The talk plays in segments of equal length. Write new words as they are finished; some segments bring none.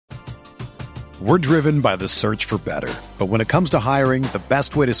We're driven by the search for better. But when it comes to hiring, the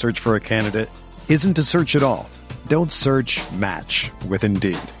best way to search for a candidate isn't to search at all. Don't search, match with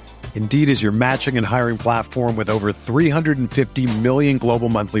Indeed. Indeed is your matching and hiring platform with over 350 million global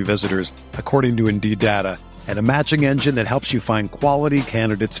monthly visitors, according to Indeed data, and a matching engine that helps you find quality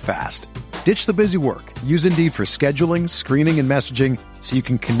candidates fast. Ditch the busy work. Use Indeed for scheduling, screening, and messaging so you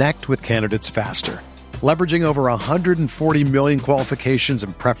can connect with candidates faster. Leveraging over 140 million qualifications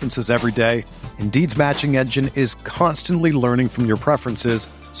and preferences every day, Indeed's matching engine is constantly learning from your preferences,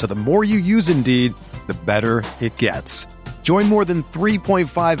 so the more you use Indeed, the better it gets. Join more than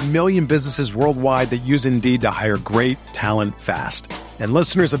 3.5 million businesses worldwide that use Indeed to hire great talent fast. And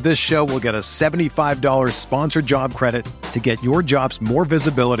listeners of this show will get a $75 sponsored job credit to get your jobs more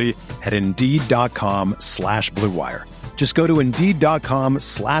visibility at Indeed.com/Blue Wire. Just go to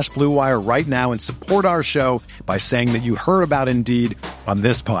Indeed.com/Blue Wire right now and support our show by saying that you heard about Indeed on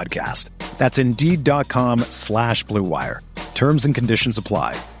this podcast. That's Indeed.com/Blue Wire. Terms and conditions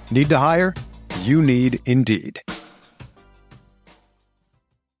apply. Need to hire? You need Indeed.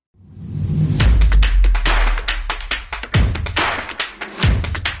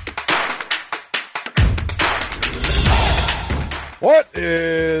 What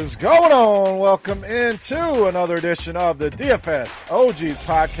is going on? Welcome into another edition of the DFS OGs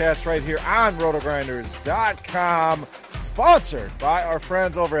podcast right here on rotogrinders.com, sponsored by our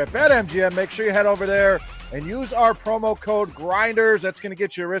friends over at BetMGM. Make sure you head over there and use our promo code GRINDERS. That's going to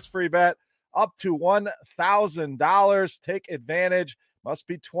get you a risk-free bet up to $1,000. Take advantage. Must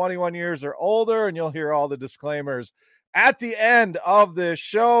be 21 years or older, and you'll hear all the disclaimers at the end of this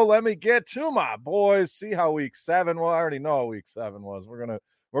show. Let me get to my boys. See how week 7. Well, I already know how week 7 was. We're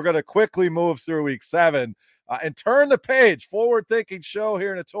gonna quickly move through week 7 and turn the page. Forward-thinking show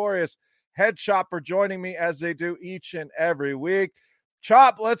here, Notorious Head Chopper joining me as they do each and every week.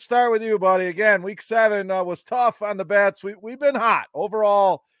 Chop, let's start with you, buddy. Again, week 7 was tough on the bets. We've been hot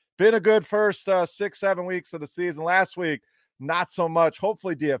overall. Been a good first 6-7 weeks of the season. Last week, not so much.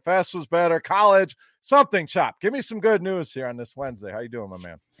 Hopefully DFS was better. College, something, Chop. Give me some good news here on this Wednesday. How you doing, my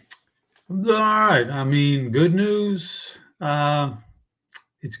man? All right. I mean, good news.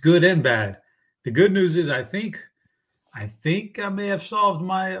 It's good and bad. The good news is I think I may have solved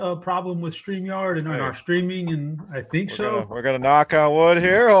my problem with StreamYard and our streaming, and I think we're gonna knock on wood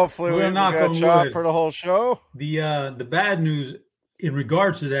here. Hopefully we got Chop for the whole show. The bad news in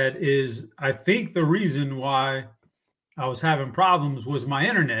regards to that is I think the reason why I was having problems was my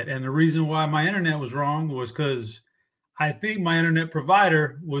internet. And the reason why my internet was wrong was because I think my internet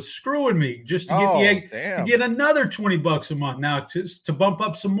provider was screwing me just to get another $20 a month now to bump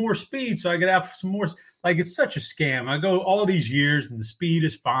up some more speed so I could have some more. Like, it's such a scam. I go all these years and the speed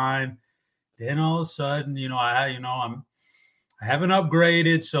is fine. Then all of a sudden, I haven't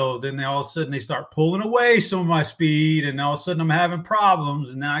upgraded. So then all of a sudden they start pulling away some of my speed, and all of a sudden I'm having problems,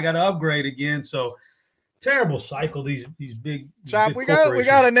 and now I got to upgrade again. So terrible cycle. These big Chop. We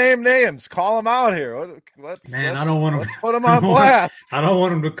got to name names. Call them out here. I don't want them. Let's put them on blast. I don't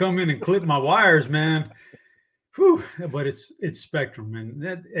want them to come in and clip my wires, man. Whew. But it's Spectrum,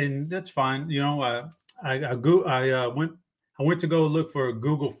 and that's fine. I went to go look for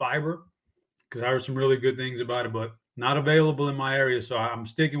Google Fiber because I heard some really good things about it, but not available in my area. So I'm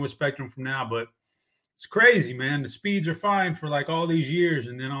sticking with Spectrum from now. But it's crazy, man. The speeds are fine for like all these years,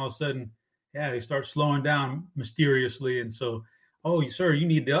 and then all of a sudden, they start slowing down mysteriously. And so, sir, you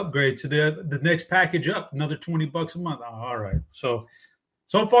need to upgrade to the next package up, another $20 a month. Oh, all right. So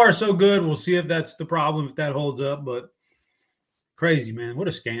far, so good. We'll see if that's the problem, if that holds up. But crazy, man. What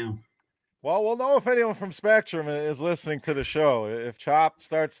a scam. Well, we'll know if anyone from Spectrum is listening to the show. If Chop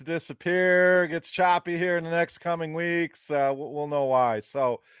starts to disappear, gets choppy here in the next coming weeks, we'll know why.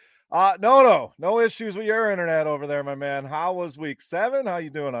 So, no issues with your internet over there, my man. How was week 7? How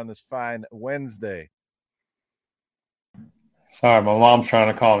you doing on this fine Wednesday? Sorry, my mom's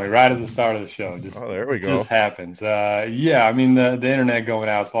trying to call me right at the start of the show. There we go. Just happens. The internet going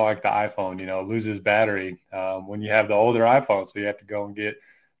out is like the iPhone, loses battery when you have the older iPhone. So you have to go and get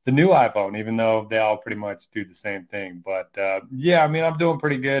the new iPhone, even though they all pretty much do the same thing. But I'm doing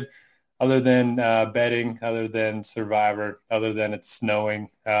pretty good. Other than betting, other than Survivor, other than it's snowing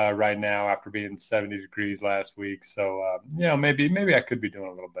right now after being 70 degrees last week. So, maybe I could be doing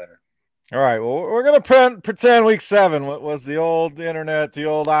a little better. All right. Well, we're going to pretend week 7 was the old internet, the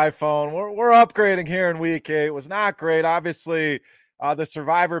old iPhone. We're upgrading here in week 8. It was not great. Obviously, the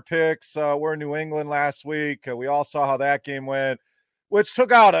Survivor picks were in New England last week. We all saw how that game went, which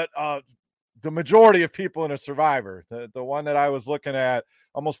took out the majority of people in a Survivor. The one that I was looking at,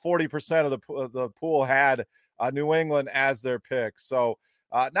 almost 40% of the pool had New England as their pick. So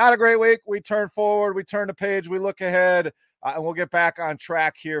Not a great week. We turn forward, we turn the page, we look ahead, and we'll get back on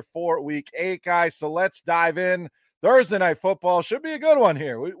track here for week 8, guys. So let's dive in. Thursday night football should be a good one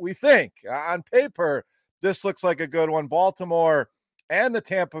here. We think on paper, this looks like a good one. Baltimore and the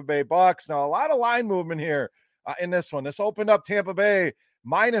Tampa Bay Bucks. Now, a lot of line movement here in this one. This opened up Tampa Bay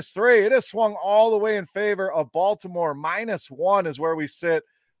 -3. It has swung all the way in favor of Baltimore. -1 is where we sit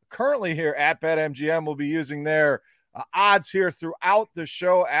currently here at BetMGM. We'll be using their odds here throughout the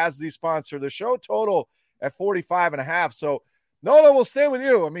show as the sponsor. The show total at 45.5. So, Nola, we'll stay with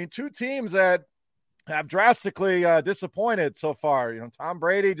you. I mean, two teams that have drastically disappointed so far. Tom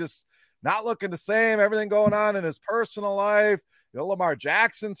Brady just not looking the same. Everything going on in his personal life. Lamar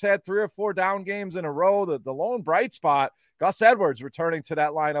Jackson's had 3 or 4 down games in a row. The lone bright spot, Gus Edwards returning to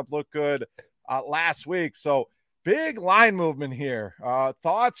that lineup, looked good last week. So big line movement here.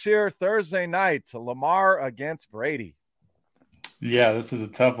 Thoughts here Thursday night, Lamar against Brady. Yeah, this is a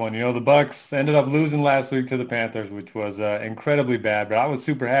tough one. The Bucs ended up losing last week to the Panthers, which was incredibly bad. But I was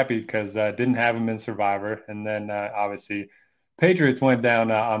super happy because I didn't have them in Survivor. And then obviously Patriots went down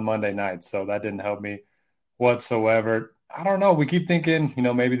on Monday night, so that didn't help me whatsoever. I don't know. We keep thinking,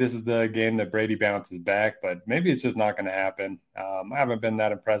 maybe this is the game that Brady bounces back, but maybe it's just not going to happen. I haven't been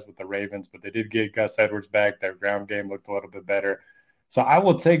that impressed with the Ravens, but they did get Gus Edwards back. Their ground game looked a little bit better. So I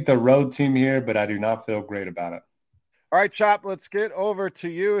will take the road team here, but I do not feel great about it. All right, Chop, let's get over to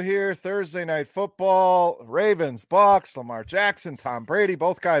you here. Thursday night football, Ravens, Bucks, Lamar Jackson, Tom Brady,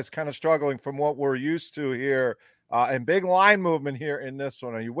 both guys kind of struggling from what we're used to here. And big line movement here in this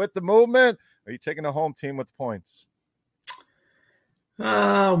one. Are you with the movement? Or are you taking the home team with points?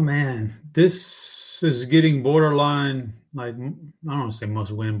 Oh, man. This is getting borderline, like, I don't want to say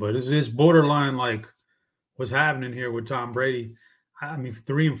must win, but it's borderline like what's happening here with Tom Brady. I mean,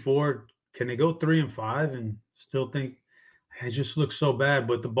 3-4, can they go 3-5 and still think it just looks so bad?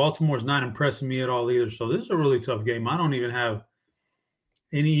 But the Baltimore's not impressing me at all either. So this is a really tough game. I don't even have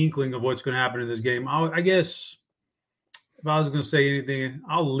any inkling of what's going to happen in this game. I guess if I was going to say anything,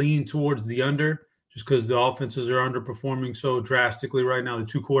 I'll lean towards the under just because the offenses are underperforming so drastically right now. The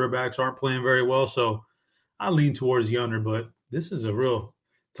two quarterbacks aren't playing very well. So I lean towards the under, but this is a real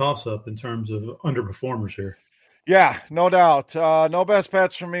toss-up in terms of underperformers here. Yeah, no doubt. No best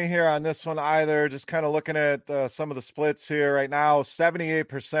bets for me here on this one either. Just kind of looking at some of the splits here right now.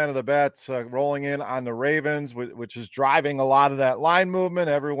 78% of the bets rolling in on the Ravens, which is driving a lot of that line movement.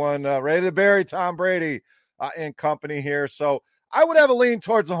 Everyone ready to bury Tom Brady and company here. So I would have a lean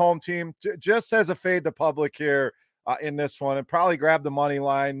towards the home team just as a fade the public here in this one, and probably grab the money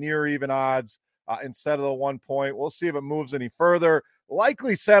line near even odds instead of the 1 point. We'll see if it moves any further.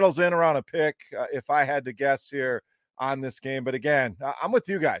 Likely settles in around a pick if I had to guess here on this game. But again, I'm with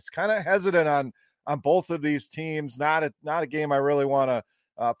you guys. Kind of hesitant on both of these teams. Not a game I really want to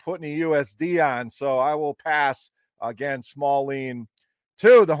put any USD on. So I will pass. Again, small lean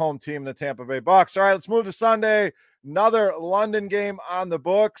to the home team, the Tampa Bay Bucks. All right, let's move to Sunday. Another London game on the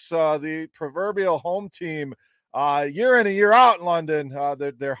books. The proverbial home team, year in and year out in London.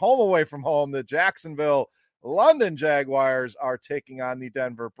 They're home away from home. The Jacksonville London Jaguars are taking on the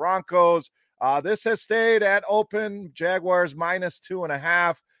Denver Broncos. This has stayed at open. Jaguars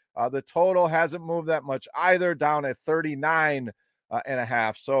 -2.5. The total hasn't moved that much either, down at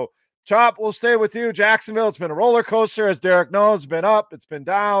 39.5. So, Chop, we'll stay with you. Jacksonville, it's been a roller coaster, as Derek knows. It's been up, it's been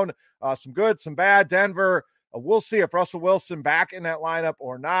down, some good, some bad. Denver, we'll see if Russell Wilson back in that lineup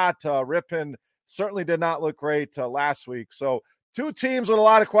or not. Rippon certainly did not look great last week. So two teams with a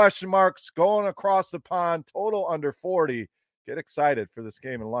lot of question marks going across the pond, total under 40. Get excited for this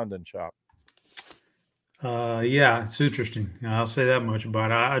game in London, Chop. Yeah, it's interesting. I'll say that much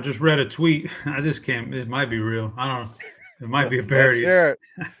about it. I just read a tweet. It might be real. I don't know. It might be a parody. Let's hear it.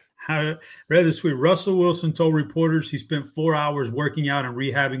 I read this tweet. Russell Wilson told reporters he spent 4 hours working out and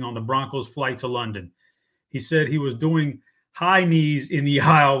rehabbing on the Broncos' flight to London. He said he was doing high knees in the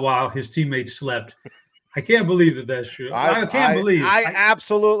aisle while his teammates slept. I can't believe that that's true. I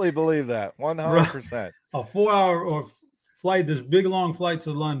absolutely believe that. 100%. A 4-hour flight, this big long flight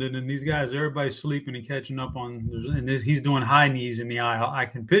to London, and these guys, everybody's sleeping and catching up on, and he's doing high knees in the aisle. I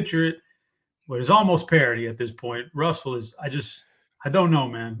can picture it, but it's almost parody at this point. Russell is, I don't know,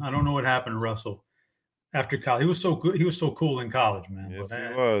 man. I don't know what happened to Russell after college. He was so good. He was so cool in college, man. Yes,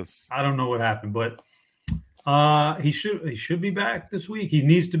 he was. I don't know what happened, but he should be back this week. He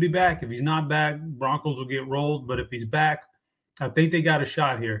needs to be back. If he's not back, Broncos will get rolled. But if he's back, I think they got a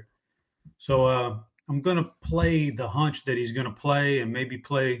shot here. So I'm going to play the hunch that he's going to play and maybe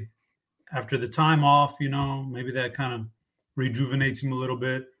play after the time off, maybe that kind of rejuvenates him a little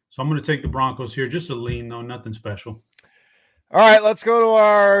bit. So I'm going to take the Broncos here. Just a lean, though, nothing special. All right, let's go to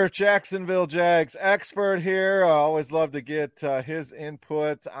our Jacksonville Jags expert here. I always love to get his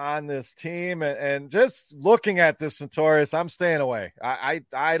input on this team. And just looking at this, Notorious, I'm staying away.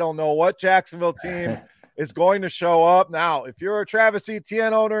 I don't know what Jacksonville team is going to show up. Now, if you're a Travis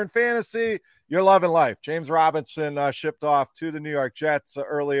Etienne owner in fantasy, you're loving life. James Robinson shipped off to the New York Jets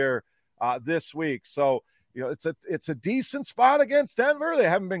earlier this week. So, it's a decent spot against Denver. They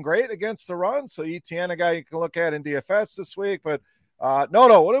haven't been great against the run. So Etienne, a guy you can look at in DFS this week. But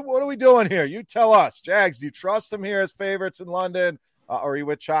no, what are we doing here? You tell us. Jags, do you trust them here as favorites in London, or are you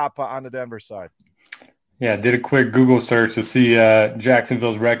with Chop on the Denver side? Yeah, did a quick Google search to see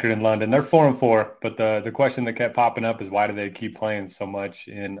Jacksonville's record in London. They're 4-4, but the question that kept popping up is why do they keep playing so much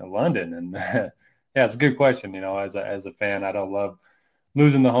in London? And yeah, it's a good question. As a fan, I don't love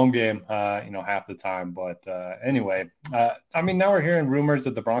losing the home game, half the time. But anyway, now we're hearing rumors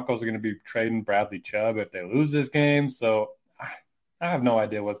that the Broncos are going to be trading Bradley Chubb if they lose this game. So I have no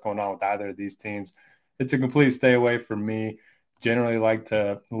idea what's going on with either of these teams. It's a complete stay away from me. Generally like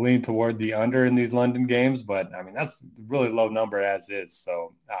to lean toward the under in these London games, but that's a really low number as is.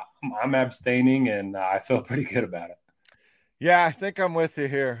 So I'm abstaining, and I feel pretty good about it. Yeah, I think I'm with you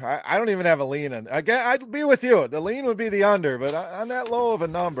here. I don't even have a lean in. Again, I'd be with you. The lean would be the under, but on that low of a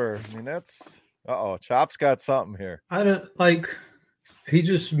number, that's Chop's got something here. I don't he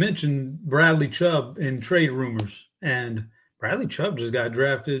just mentioned Bradley Chubb in trade rumors, and Bradley Chubb just got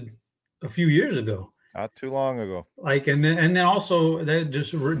drafted a few years ago. Not too long ago. And then also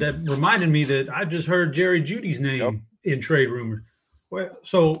that reminded me that I just heard Jerry Jeudy's name in trade rumors.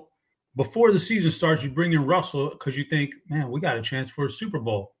 So before the season starts, you bring in Russell because you think, man, we got a chance for a Super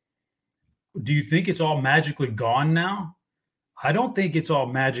Bowl. Do you think it's all magically gone now? I don't think it's all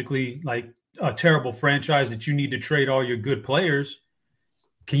magically like a terrible franchise that you need to trade all your good players.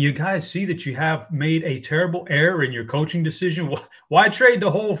 Can you guys see that you have made a terrible error in your coaching decision? Why trade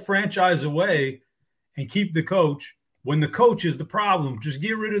the whole franchise away and keep the coach when the coach is the problem? Just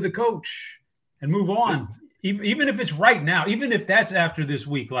get rid of the coach and move on. Even if it's right now, even if that's after this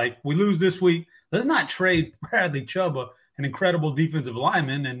week, like we lose this week, let's not trade Bradley Chubb, an incredible defensive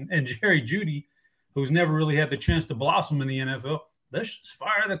lineman, and Jerry Jeudy, who's never really had the chance to blossom in the NFL. Let's just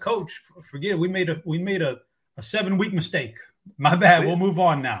fire the coach. Forget it. We made a 7-week mistake. My bad. We'll move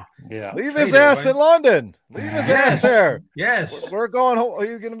on now. Yeah. Leave his ass in London. Leave his ass there. Yes. We're going. Are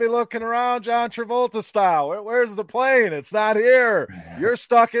you going to be looking around John Travolta style? Where's the plane? It's not here. You're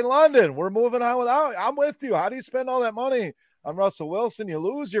stuck in London. We're moving on without. I'm with you. How do you spend all that money on Russell Wilson? You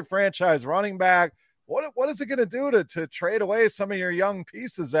lose your franchise running back. What is it going to do to trade away some of your young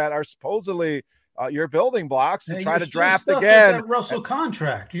pieces that are supposedly your building blocks to try to draft again? With that Russell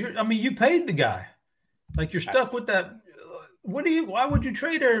contract. You paid the guy. Like you're stuck with that. Why would you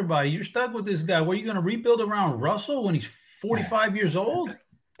trade everybody? You're stuck with this guy. Were you going to rebuild around Russell when he's 45 years old?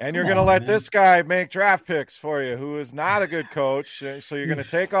 And you're going to let this guy make draft picks for you, who is not a good coach. So you're going to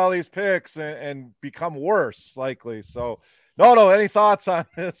take all these picks and become worse, likely. So, no. Any thoughts on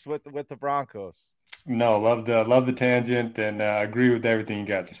this with the Broncos? No, love the tangent and agree with everything you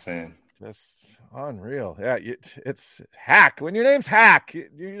guys are saying. Just unreal. Yeah, it's hack. When your name's Hack,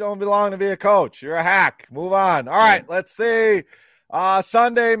 you don't belong to be a coach. You're a hack. Move on. All right, let's see.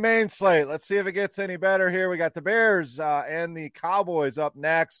 Sunday main slate. Let's see if it gets any better here. We got the Bears and the Cowboys up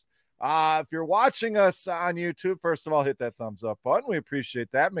next. If you're watching us on YouTube, first of all, hit that thumbs up button. We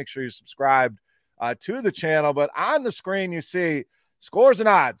appreciate that. Make sure you're subscribed to the channel. But on the screen, you see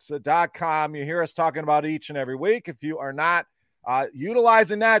scoresandodds.com. You hear us talking about each and every week. If you are not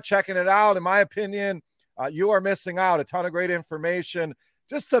utilizing that, checking it out, in my opinion, you are missing out. A ton of great information,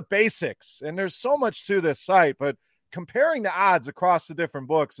 just the basics. And there's so much to this site, but comparing the odds across the different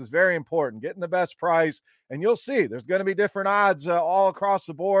books is very important. Getting the best price, and you'll see there's going to be different odds all across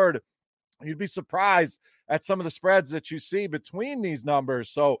the board. You'd be surprised at some of the spreads that you see between these numbers.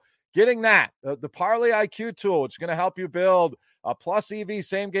 So getting that, the Parlay IQ tool, which is going to help you build plus EV,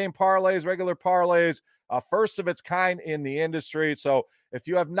 same game parlays, regular parlays, first of its kind in the industry. So if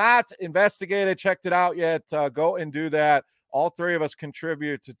you have not investigated, checked it out yet, go and do that. All three of us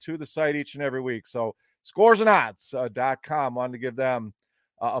contribute to the site each and every week. So scoresandodds.com. Wanted to give them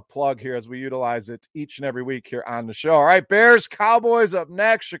a plug here as we utilize it each and every week here on the show. All right, Bears, Cowboys up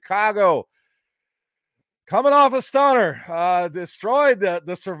next. Chicago coming off a stunner, destroyed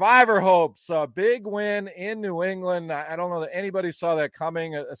the survivor hopes. Big win in New England. I don't know that anybody saw that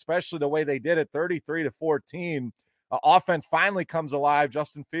coming, especially the way they did it, 33-14. Offense finally comes alive.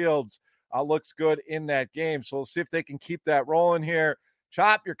 Justin Fields looks good in that game. So we'll see if they can keep that rolling here.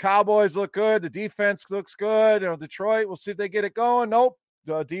 Chop, your Cowboys look good. The defense looks good. Detroit, we'll see if they get it going. Nope.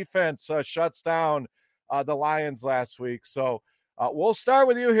 The defense shuts down the Lions last week. So we'll start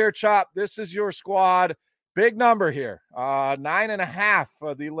with you here, Chop. This is your squad. Big number here.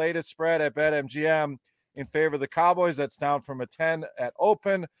 9.5, the latest spread at BetMGM in favor of the Cowboys. That's down from a 10 at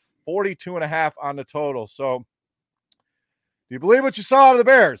open, 42.5 on the total. So do you believe what you saw out of the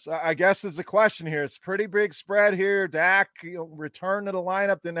Bears? I guess is the question here. It's a pretty big spread here. Dak, returned to the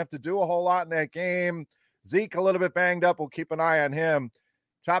lineup, didn't have to do a whole lot in that game. Zeke a little bit banged up. We'll keep an eye on him.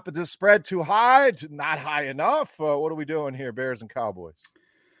 Chop, is this spread too high? Not high enough? What are we doing here, Bears and Cowboys?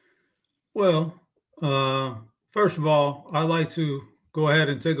 Well, first of all, I like to go ahead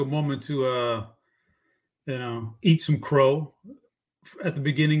and take a moment to, eat some crow. At the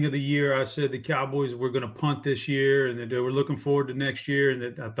beginning of the year, I said the Cowboys were going to punt this year and that they were looking forward to next year and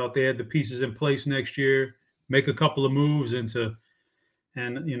that I thought they had the pieces in place next year, make a couple of moves and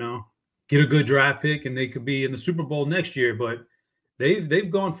get a good draft pick and they could be in the Super Bowl next year. But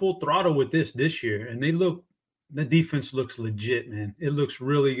they've gone full throttle with this year, and the defense looks legit, man. It looks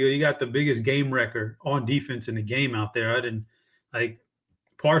really good. You got the biggest game record on defense in the game out there.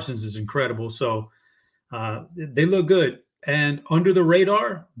 Parsons is incredible. So they look good. And under the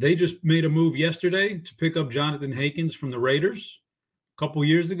radar, they just made a move yesterday to pick up Jonathan Hankins from the Raiders. A couple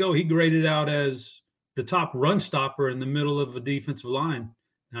years ago, he graded out as the top run stopper in the middle of a defensive line.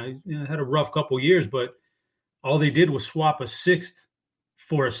 Now, he had a rough couple years, but all they did was swap a 6th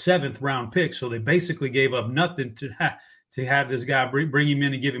for a 7th round pick. So they basically gave up nothing to have this guy bring him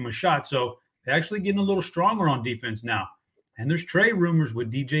in and give him a shot. So they're actually getting a little stronger on defense now. And there's trade rumors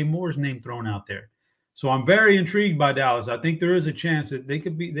with DJ Moore's name thrown out there. So I'm very intrigued by Dallas. I think there is a chance that they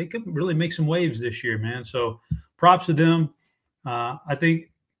could really make some waves this year, man. So props to them. I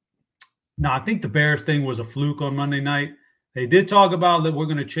think the Bears thing was a fluke on Monday night. They did talk about that we're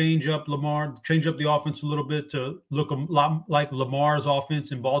going to change up the offense a little bit to look a lot like Lamar's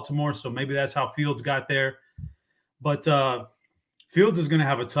offense in Baltimore. So maybe that's how Fields got there. But Fields is going to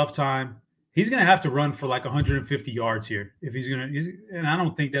have a tough time. He's going to have to run for like 150 yards here and I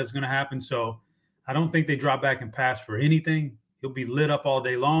don't think that's going to happen. So I don't think they drop back and pass for anything. He'll be lit up all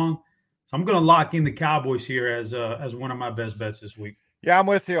day long. So I'm going to lock in the Cowboys here as one of my best bets this week. Yeah, I'm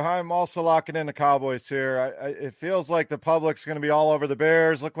with you. I'm also locking in the Cowboys here. It feels like the public's going to be all over the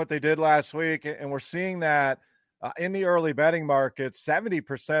Bears. Look what they did last week. And we're seeing that in the early betting market,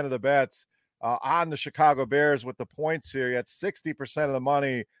 70% of the bets on the Chicago Bears with the points here. You had 60% of the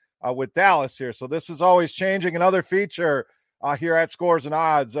money with Dallas here. So this is always changing. Another feature here at Scores and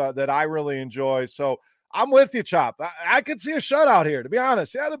Odds that I really enjoy. So I'm with you, Chop. I could see a shutout here, to be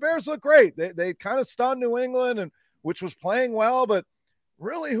honest. Yeah, the Bears look great. They kind of stunned New England, which was playing well, but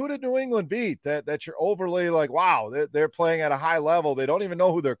really, who did New England beat that you're overly like, wow, they're playing at a high level. They don't even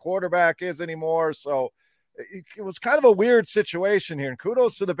know who their quarterback is anymore. So it was kind of a weird situation here. And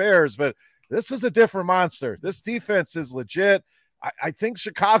kudos to the Bears, but this is a different monster. This defense is legit. I think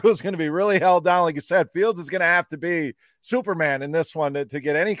Chicago's going to be really held down. Like you said, Fields is going to have to be Superman in this one to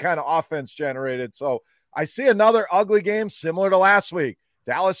get any kind of offense generated. So I see another ugly game similar to last week.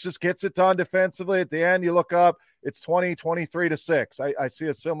 Dallas just gets it done defensively. At the end, you look up, it's 23-6. I see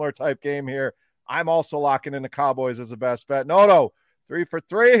a similar type game here. I'm also locking in the Cowboys as the best bet. No, 3 for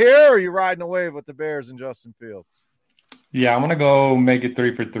 3 here, or are you riding a wave with the Bears and Justin Fields? Yeah, I'm going to go make it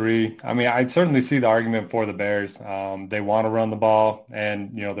 3 for 3. I mean, I certainly see the argument for the Bears. They want to run the ball,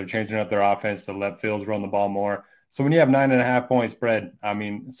 and, they're changing up their offense to let Fields run the ball more. So when you have 9.5 point spread, I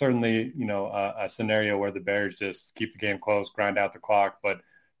mean, certainly, a scenario where the Bears just keep the game close, grind out the clock, but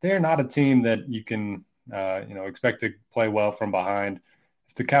they're not a team that you can, expect to play well from behind.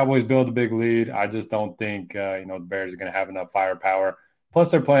 If the Cowboys build a big lead, I just don't think, the Bears are going to have enough firepower. Plus,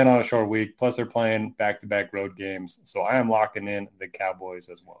 they're playing on a short week. Plus, they're playing back-to-back road games. So I am locking in the Cowboys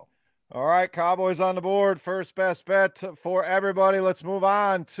as well. All right, Cowboys on the board. First best bet for everybody. Let's move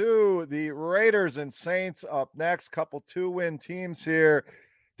on to the Raiders and Saints up next. Couple 2-win teams here.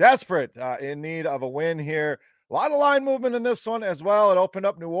 Desperate in need of a win here. A lot of line movement in this one as well. It opened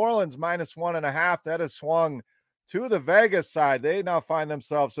up New Orleans -1.5. That has swung to the Vegas side. They now find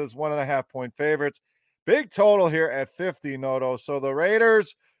themselves as 1.5 point favorites. Big total here at 50, Noto. So the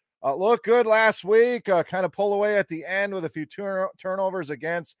Raiders look good last week, kind of pull away at the end with a few turnovers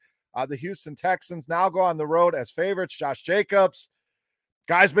against the Houston Texans. Now go on the road as favorites. Josh Jacobs,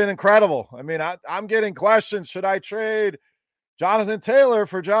 guy's been incredible. I mean, I'm getting questions. Should I trade Jonathan Taylor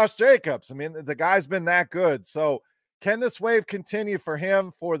for Josh Jacobs? I mean, the guy's been that good. So can this wave continue for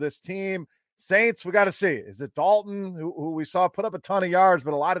him, for this team? Saints, we got to see. Is it Dalton, who we saw put up a ton of yards,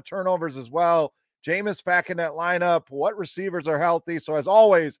 but a lot of turnovers as well? Jameis back in that lineup. What receivers are healthy? So as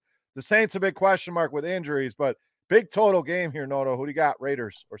always, the Saints a big question mark with injuries, but big total game here, Noto. Who do you got,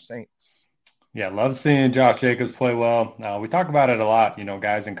 Raiders or Saints? Yeah, love seeing Josh Jacobs play well. We talk about it a lot,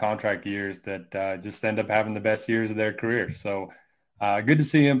 guys in contract years that just end up having the best years of their career. So good to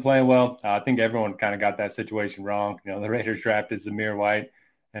see him playing well. I think everyone kind of got that situation wrong. The Raiders drafted Zamir White,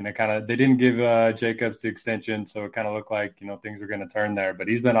 and they didn't give Jacobs the extension, so it kind of looked like things were going to turn there. But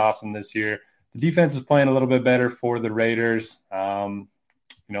he's been awesome this year. The defense is playing a little bit better for the Raiders. They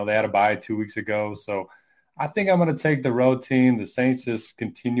had a bye 2 weeks ago, so I think I'm going to take the road team. The Saints just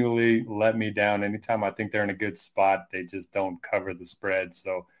continually let me down. Anytime I think they're in a good spot, they just don't cover the spread.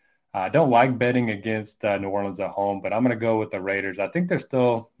 So I don't like betting against New Orleans at home, but I'm going to go with the Raiders. I think they're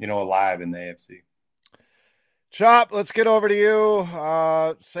still, alive in the AFC. Chop, let's get over to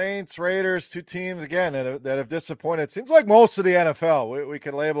you. Saints, Raiders, two teams, again, that have disappointed. Seems like most of the NFL, we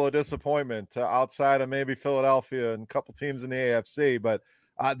can label a disappointment outside of maybe Philadelphia and a couple teams in the AFC. But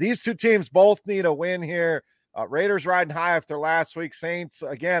these two teams both need a win here. Raiders riding high after last week. Saints,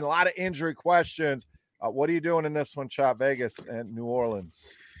 again, a lot of injury questions. What are you doing in this one, Chop? Vegas and New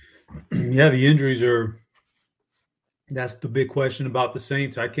Orleans? Yeah, the injuries that's the big question about the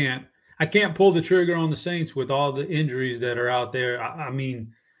Saints. I can't pull the trigger on the Saints with all the injuries that are out there. I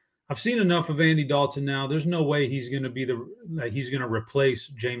mean, I've seen enough of Andy Dalton now. There's no way he's going to be he's going to replace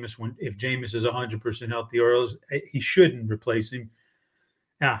Jameis if Jameis is 100% healthy, or else he shouldn't replace him.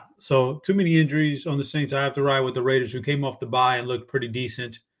 Yeah, so too many injuries on the Saints. I have to ride with the Raiders, who came off the bye and looked pretty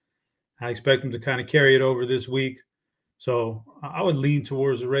decent. I expect them to kind of carry it over this week. So I would lean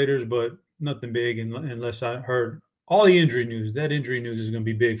towards the Raiders, but nothing big unless I heard all the injury news. That injury news is going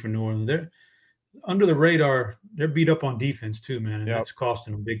to be big for New Orleans. They're under the radar. They're beat up on defense too, man, and that's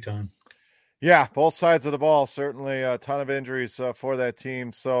costing them big time. Yeah, both sides of the ball, certainly a ton of injuries for that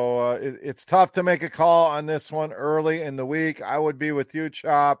team. So it's tough to make a call on this one early in the week. I would be with you,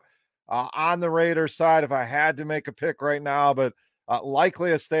 Chop, on the Raiders side if I had to make a pick right now, but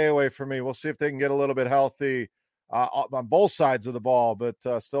likely a stay away for me. We'll see if they can get a little bit healthy on both sides of the ball, but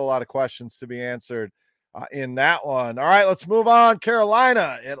still a lot of questions to be answered in that one. All right, let's move on.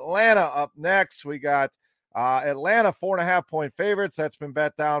 Carolina, Atlanta up next. We got Atlanta 4.5-point favorites. That's been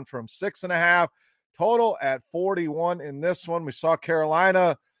bet down from 6.5. Total at 41 in this one. We saw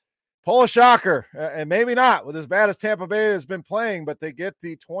Carolina pull a shocker, and maybe not with as bad as Tampa Bay has been playing, but they get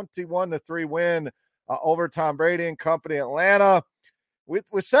the 21-3 win over Tom Brady and company. Atlanta, we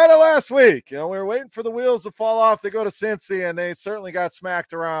said it last week. We were waiting for the wheels to fall off. They go to Cincy, and they certainly got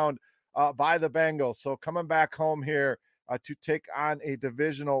smacked around by the Bengals. So coming back home here to take on a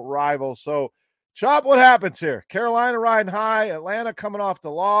divisional rival. So, Chop, what happens here? Carolina riding high, Atlanta coming off the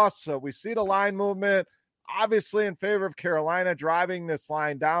loss. So we see the line movement, obviously in favor of Carolina, driving this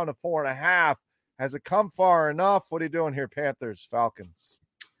line down to 4.5. Has it come far enough? What are you doing here, Panthers, Falcons?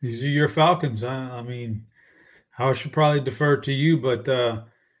 These are your Falcons. I mean, I should probably defer to you, but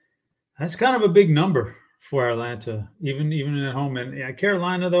that's kind of a big number for Atlanta, even at home. And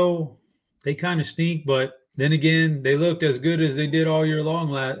Carolina, though, they kind of stink, but then again, they looked as good as they did all year long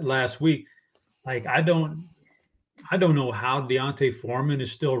last week. Like, I don't know how Deontay Foreman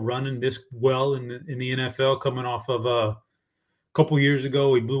is still running this well in the NFL, coming off of a couple years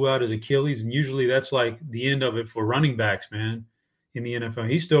ago he blew out his Achilles, and usually that's like the end of it for running backs, man, in the NFL.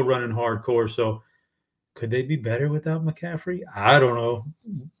 He's still running hardcore. So could they be better without McCaffrey? I don't know.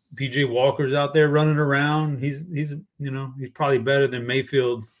 PJ Walker's out there running around. He's probably better than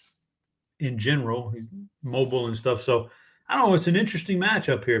Mayfield in general. He's mobile and stuff. So I don't know. It's an interesting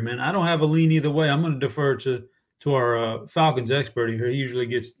matchup here, man. I don't have a lean either way. I'm going to defer to our Falcons expert here. He usually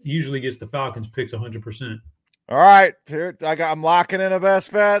gets the Falcons picks 100%. All right, here I'm locking in a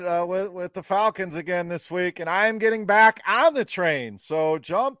best bet with the Falcons again this week, and I am getting back on the train. So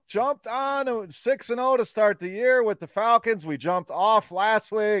jumped on 6-0 to start the year with the Falcons. We jumped off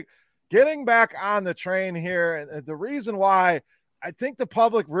last week, getting back on the train here, and the reason why I think the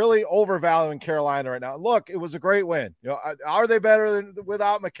public really overvaluing Carolina right now. Look, it was a great win. Are they better than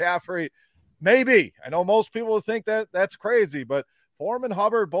without McCaffrey? Maybe. I know most people would think that's crazy, but Foreman,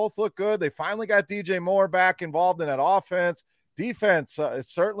 Hubbard both look good. They finally got DJ Moore back involved in that offense. Defense is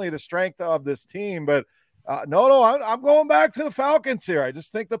certainly the strength of this team, but I'm going back to the Falcons here. I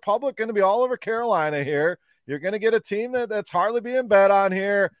just think the public going to be all over Carolina here. You're going to get a team that's hardly being bet on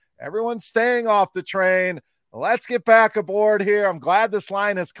here. Everyone's staying off the train. Let's get back aboard here. I'm glad this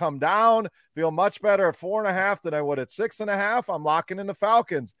line has come down. Feel much better at 4.5 than I would at 6.5. I'm locking in the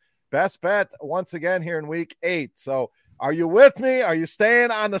Falcons. Best bet once again here in week 8. So are you with me? Are you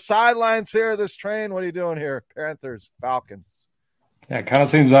staying on the sidelines here of this train? What are you doing here? Panthers, Falcons. Yeah, it kind of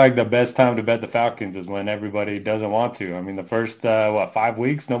seems like the best time to bet the Falcons is when everybody doesn't want to. I mean, the first, 5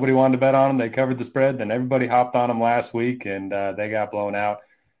 weeks, nobody wanted to bet on them. They covered the spread. Then everybody hopped on them last week, and they got blown out.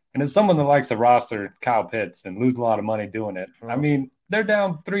 And as someone that likes to roster Kyle Pitts and lose a lot of money doing it, I mean, they're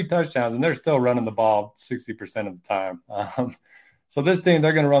down 3 touchdowns and they're still running the ball 60% of the time. So this team,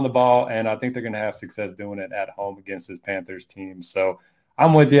 they're going to run the ball, and I think they're going to have success doing it at home against this Panthers team. So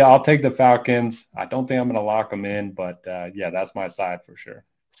I'm with you. I'll take the Falcons. I don't think I'm going to lock them in, but yeah, that's my side for sure.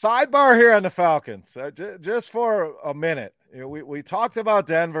 Sidebar here on the Falcons, just for a minute. We talked about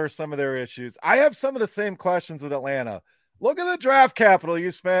Denver, some of their issues. I have some of the same questions with Atlanta. Look at the draft capital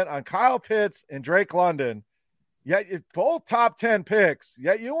you spent on Kyle Pitts and Drake London. Yet you're both top 10 picks.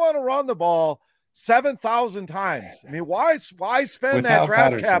 Yet you want to run the ball 7,000 times. I mean, why spend Without that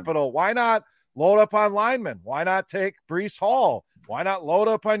draft Patterson. capital? Why not load up on linemen? Why not take Breece Hall? Why not load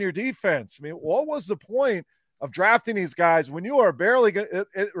up on your defense? I mean, what was the point of drafting these guys when you are barely going to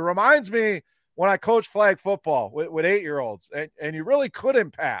 – it reminds me when I coached flag football with 8-year-olds, and you really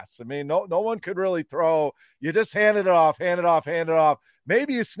couldn't pass. I mean, no one could really throw. You just handed it off.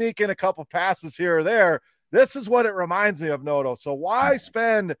 Maybe you sneak in a couple passes here or there. This is what it reminds me of, Noto. So why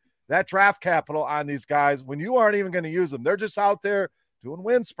spend that draft capital on these guys when you aren't even going to use them? They're just out there doing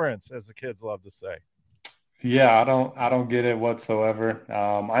wind sprints, as the kids love to say. Yeah, I don't get it whatsoever.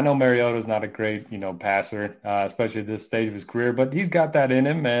 I know Mariota's not a great, passer, especially at this stage of his career, but he's got that in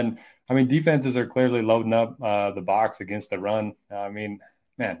him. And I mean, defenses are clearly loading up the box against the run. I mean,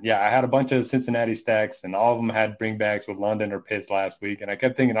 man, yeah, I had a bunch of Cincinnati stacks, and all of them had bringbacks with London or Pitts last week. And I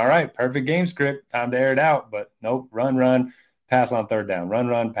kept thinking, all right, perfect game script, time to air it out. But nope, run, pass on third down,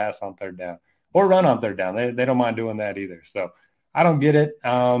 run, pass on third down, or run on third down. They don't mind doing that either. So I don't get it.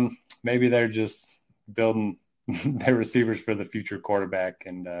 Maybe they're just building their receivers for the future quarterback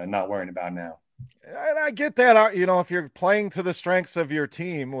and not worrying about now. And I get that, if you're playing to the strengths of your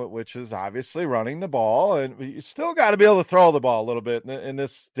team, which is obviously running the ball, and you still got to be able to throw the ball a little bit in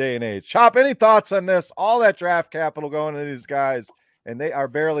this day and age. Chop, any thoughts on this? All that draft capital going into these guys, and they are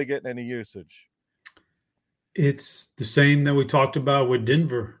barely getting any usage. It's the same that we talked about with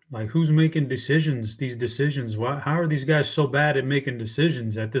Denver. Like, who's making these decisions? How are these guys so bad at making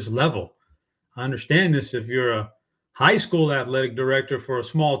decisions at this level? I understand this if you're a high school athletic director for a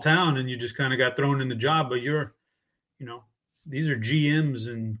small town and you just kind of got thrown in the job, but these are GMs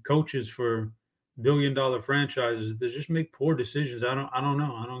and coaches for billion-dollar franchises that just make poor decisions. I don't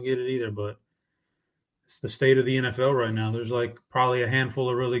know. I don't get it either, but it's the state of the NFL right now. There's like probably a handful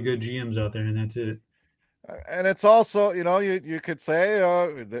of really good GMs out there, and that's it. And it's also, you could say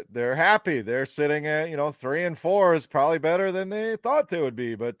they're happy. They're sitting at, 3-4 is probably better than they thought they would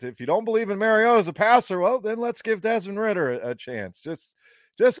be. But if you don't believe in Mariota as a passer, well, then let's give Desmond Ridder a chance.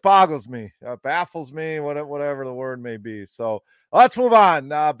 Just boggles me, baffles me, whatever the word may be. So let's move on.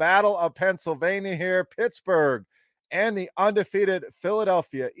 Battle of Pennsylvania here, Pittsburgh and the undefeated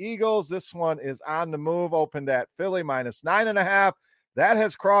Philadelphia Eagles. This one is on the move, opened at Philly -9.5. That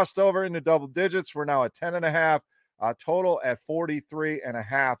has crossed over into double digits. We're now at 10.5, total at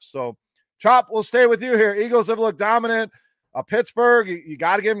 43.5. So, Chop, we'll stay with you here. Eagles have looked dominant. Pittsburgh, you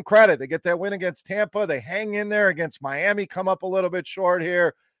got to give them credit. They get that win against Tampa. They hang in there against Miami, come up a little bit short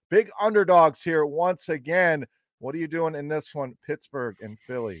here. Big underdogs here once again. What are you doing in this one, Pittsburgh and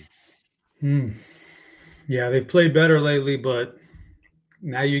Philly? Yeah, they've played better lately, but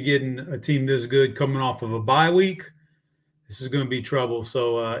now you're getting a team this good coming off of a bye week. This is going to be trouble.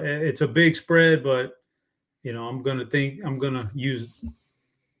 So it's a big spread, but, I'm going to use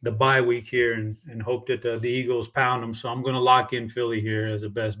the bye week here and hope that the Eagles pound them. So I'm going to lock in Philly here as a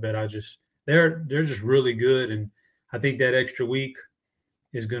best bet. They're just really good. And I think that extra week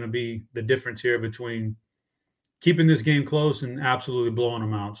is going to be the difference here between keeping this game close and absolutely blowing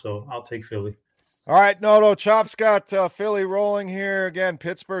them out. So I'll take Philly. All right, Noto, Chop's got Philly rolling here. Again,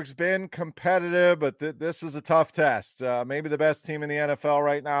 Pittsburgh's been competitive, but this is a tough test. Maybe the best team in the NFL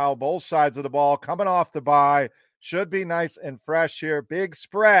right now, both sides of the ball, coming off the bye. Should be nice and fresh here. Big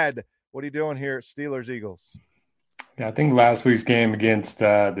spread. What are you doing here, Steelers-Eagles? Yeah, I think last week's game against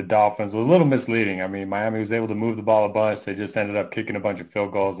the Dolphins was a little misleading. I mean, Miami was able to move the ball a bunch. They just ended up kicking a bunch of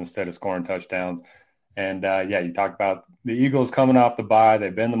field goals instead of scoring touchdowns. And, you talk about the Eagles coming off the bye.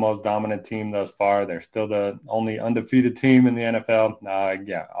 They've been the most dominant team thus far. They're still the only undefeated team in the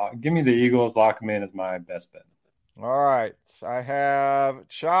NFL. Give me the Eagles. Lock them in as my best bet. All right. I have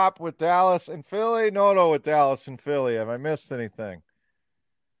Chop with Dallas and Philly. Noto with Dallas and Philly. Have I missed anything?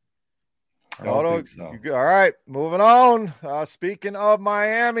 I don't think so. All right. Moving on. Speaking of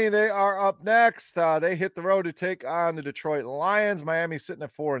Miami, they are up next. They hit the road to take on the Detroit Lions. Miami sitting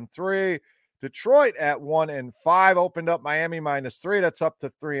at 4-3. Detroit at 1-5, opened up Miami -3. That's up to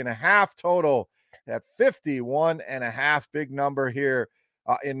 3.5 total at 51.5. Big number here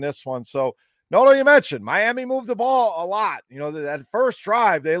in this one. So No, you mentioned Miami moved the ball a lot. You know, that first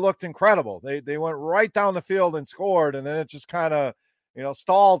drive, they looked incredible. They went right down the field and scored, and then it just kind of,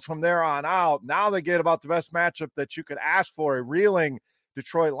 stalled from there on out. Now they get about the best matchup that you could ask for, a reeling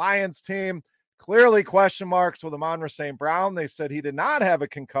Detroit Lions team. Clearly question marks with Amon-Ra St. Brown. They said he did not have a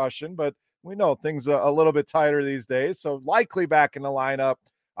concussion, but we know things are a little bit tighter these days, so likely back in the lineup,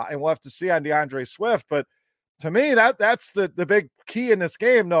 and we'll have to see on DeAndre Swift. But to me, that's the big key in this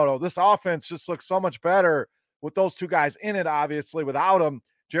game. No, this offense just looks so much better with those two guys in it, obviously. Without them,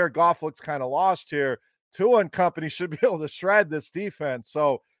 Jared Goff looks kind of lost here. Tua and company should be able to shred this defense.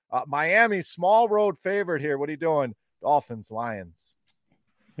 So Miami, small road favorite here. What are you doing? Dolphins, Lions.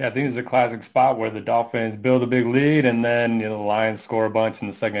 Yeah, I think it's a classic spot where the Dolphins build a big lead and then the Lions score a bunch in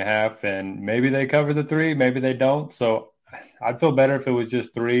the second half, and maybe they cover the 3, maybe they don't. So I'd feel better if it was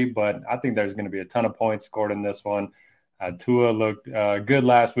just 3, but I think there's going to be a ton of points scored in this one. Tua looked good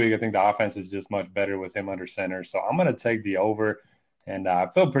last week. I think the offense is just much better with him under center. So I'm going to take the over, and I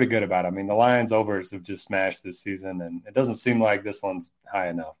feel pretty good about it. I mean, the Lions overs have just smashed this season, and it doesn't seem like this one's high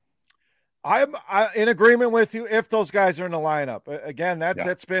enough. I'm in agreement with you if those guys are in the lineup. Again,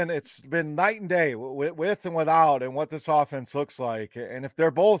 it's been night and day with and without, and what this offense looks like. And if they're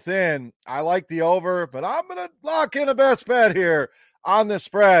both in, I like the over, but I'm going to lock in a best bet here on the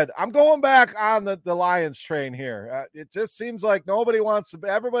spread. I'm going back on the Lions train here. It just seems like nobody wants to.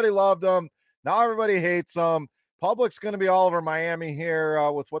 Everybody loved them. Now everybody hates them. Public's going to be all over Miami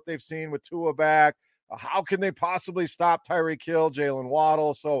here with what they've seen with Tua back. How can they possibly stop Tyreek Hill, Jalen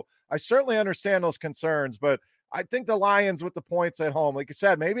Waddle? So I certainly understand those concerns, but I think the Lions with the points at home, like you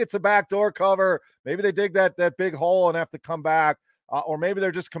said, maybe it's a backdoor cover. Maybe they dig that big hole and have to come back, or maybe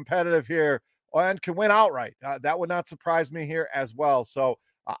they're just competitive here and can win outright. That would not surprise me here as well. So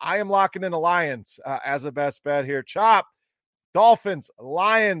I am locking in the Lions as a best bet here. Chop, Dolphins,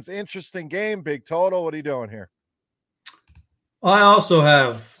 Lions, interesting game, big total. What are you doing here? I also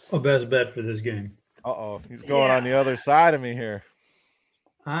have a best bet for this game. He's going on the other side of me here.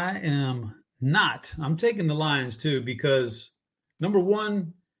 I am not. I'm taking the Lions too because, number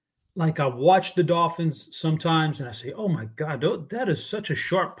one, like I watch the Dolphins sometimes and I say, oh my God, that is such a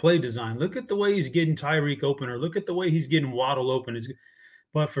sharp play design. Look at the way he's getting Tyreek open, or look at the way he's getting Waddle open.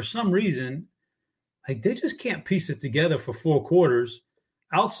 But for some reason, like they just can't piece it together for 4 quarters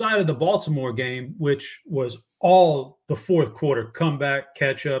outside of the Baltimore game, which was all the fourth quarter comeback,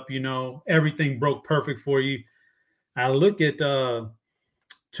 catch up, everything broke perfect for you. I look at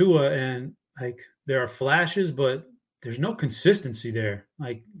Tua and like there are flashes, but there's no consistency there.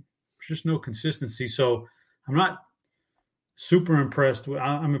 Like there's just no consistency. So I'm not super impressed.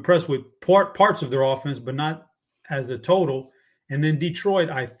 I'm impressed with parts of their offense, but not as a total. And then Detroit,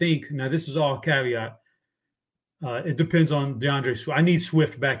 I think, now this is all caveat. It depends on DeAndre Swift. I need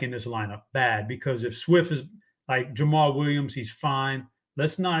Swift back in this lineup bad, because if Swift is like Jamal Williams, he's fine.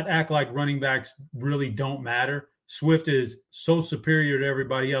 Let's not act like running backs really don't matter. Swift is so superior to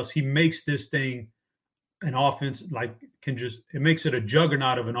everybody else. He makes this thing an offense, it makes it a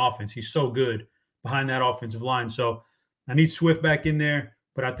juggernaut of an offense. He's so good behind that offensive line. So I need Swift back in there,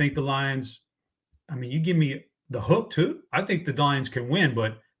 but I think the Lions, you give me the hook too. I think the Lions can win,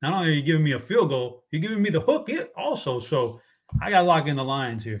 but not only are you giving me a field goal, you're giving me the hook also. So I got to lock in the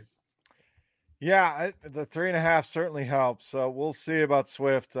Lions here. Yeah, the 3.5 certainly helps. We'll see about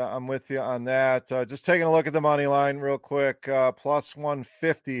Swift. I'm with you on that. Just taking a look at the money line real quick. Plus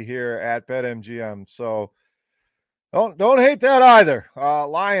 150 here at BetMGM. So don't hate that either.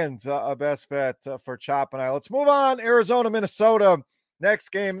 Lions, a best bet for Chop and I. Let's move on. Arizona, Minnesota, next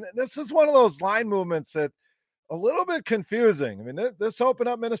game. This is one of those line movements that a little bit confusing. This opened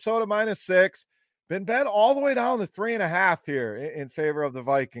up Minnesota -6. Been bet all the way down to 3.5 here in favor of the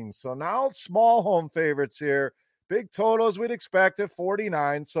Vikings. So now small home favorites here. Big totals we'd expect at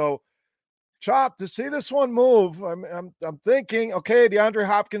 49. So Chop, to see this one move, I'm thinking, okay, DeAndre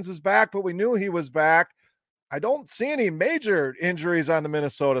Hopkins is back, but we knew he was back. I don't see any major injuries on the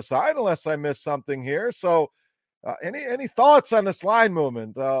Minnesota side unless I missed something here. So any thoughts on this line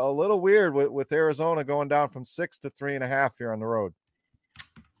movement? A little weird with Arizona going down from 6 to 3.5 here on the road.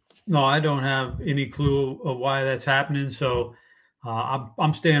 No, I don't have any clue of why that's happening. So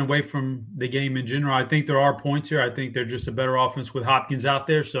I'm staying away from the game in general. I think there are points here. I think they're just a better offense with Hopkins out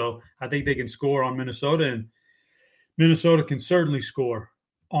there. So I think they can score on Minnesota, and Minnesota can certainly score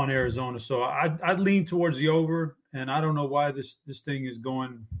on Arizona. So I'd lean towards the over, and I don't know why this thing is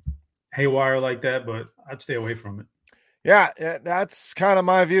going haywire like that, but I'd stay away from it. Yeah, that's kind of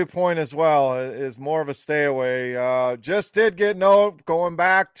my viewpoint as well, is more of a stay away. Just did get going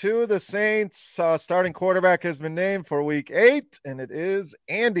back to the Saints. Starting quarterback has been named for week 8, and it is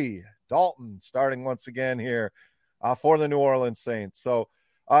Andy Dalton starting once again here for the New Orleans Saints. So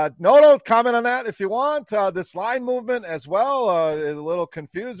no, comment on that if you want. This line movement as well is a little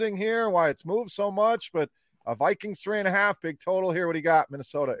confusing here, why it's moved so much, but Vikings 3.5, big total here. What do you got,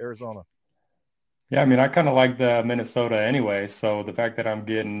 Minnesota, Arizona? Yeah, I mean, I kind of like the Minnesota anyway. So the fact that I'm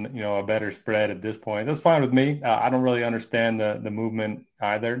getting, a better spread at this point, that's fine with me. I don't really understand the movement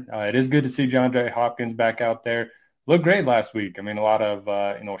either. It is good to see DeAndre Hopkins back out there. Looked great last week. I mean, a lot of,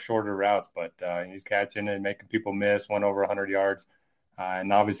 shorter routes, but he's catching and making people miss, went over 100 yards.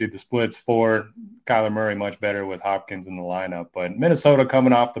 And obviously the splits for Kyler Murray much better with Hopkins in the lineup. But Minnesota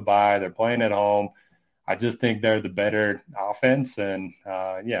coming off the bye, they're playing at home. I just think they're the better offense. And,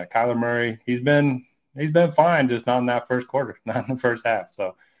 Kyler Murray, he's been fine, just not in that first quarter, not in the first half.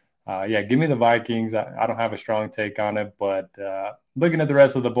 So, give me the Vikings. I don't have a strong take on it, but looking at the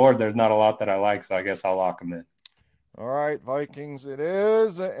rest of the board, there's not a lot that I like, so I guess I'll lock them in. All right, Vikings it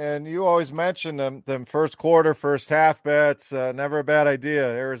is. And you always mention them first quarter, first half bets. Never a bad idea.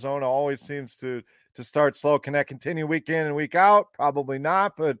 Arizona always seems to start slow. Can that continue week in and week out? Probably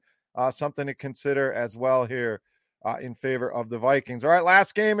not, but something to consider as well here in favor of the Vikings. All right,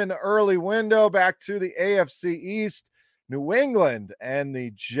 last game in the early window. Back to the AFC East. New England and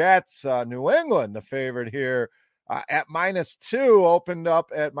the Jets. New England, the favorite here at -2, opened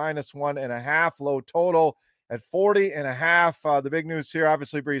up at -1.5, low total at 40.5. The big news here,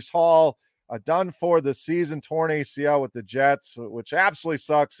 obviously, Breece Hall done for the season, torn ACL with the Jets, which absolutely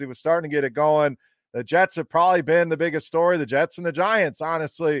sucks. He was starting to get it going. The Jets have probably been the biggest story, the Jets and the Giants,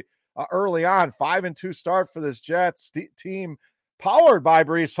 honestly, early on. 5-2 start for this Jets team, powered by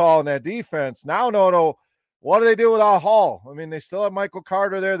Breece Hall and that defense. Now, Noto, what do they do without Hall? I mean, they still have Michael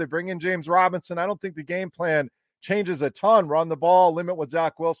Carter there. They bring in James Robinson. I don't think the game plan changes a ton. Run the ball, limit what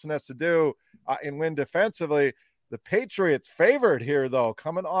Zach Wilson has to do, and win defensively. The Patriots favored here, though,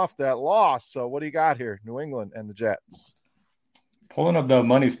 coming off that loss. So what do you got here, New England and the Jets? Pulling up the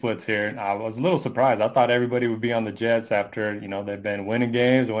money splits here, I was a little surprised. I thought everybody would be on the Jets after, they've been winning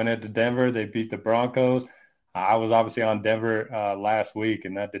games. They went into Denver. They beat the Broncos. I was obviously on Denver last week,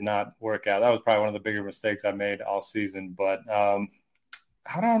 and that did not work out. That was probably one of the bigger mistakes I made all season. But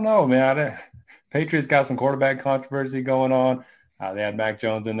I don't know, man. Patriots got some quarterback controversy going on. They had Mac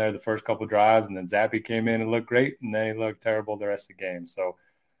Jones in there the first couple drives, and then Zappe came in and looked great, and then he looked terrible the rest of the game. So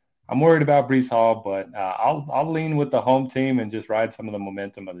I'm worried about Breece Hall, but I'll lean with the home team and just ride some of the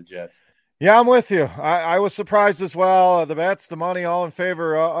momentum of the Jets. Yeah, I'm with you. I was surprised as well. The bets, the money, all in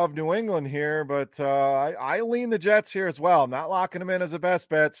favor of New England here, but I lean the Jets here as well. I'm not locking them in as a best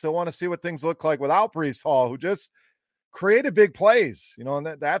bet. Still want to see what things look like without Breece Hall, who just created big plays, and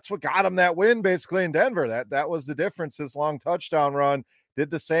that's what got him that win basically in Denver. That was the difference. His long touchdown run did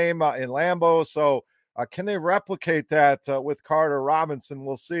the same in Lambeau. So can they replicate that with Carter Robinson?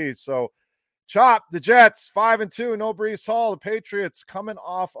 We'll see. So Chop, the Jets 5-2, no Breece Hall. The Patriots coming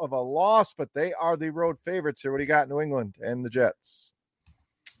off of a loss, but they are the road favorites here. What do you got, New England and the Jets?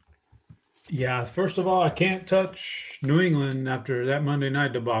 Yeah, first of all, I can't touch New England after that Monday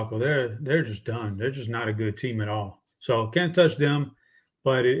night debacle. They're just done. They're just not a good team at all. So can't touch them.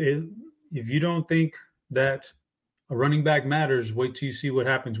 But if you don't think that a running back matters, wait till you see what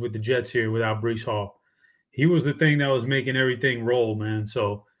happens with the Jets here without Breece Hall. He was the thing that was making everything roll, man.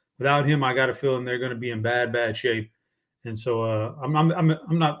 So without him, I got a feeling they're going to be in bad shape. And so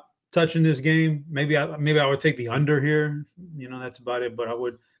I'm not touching this game. Maybe I would take the under here. That's about it. But I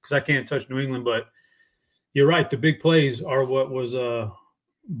would, because I can't touch New England. But you're right. The big plays are what was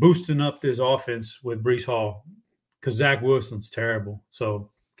boosting up this offense with Breece Hall, because Zach Wilson's terrible.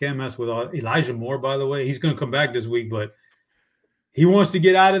 So can't mess with Elijah Moore, by the way. He's going to come back this week, but he wants to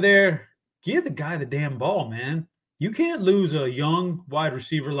get out of there. Give the guy the damn ball, man. You can't lose a young wide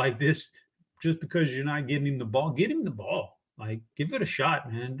receiver like this just because you're not getting him the ball. Get him the ball. Like, give it a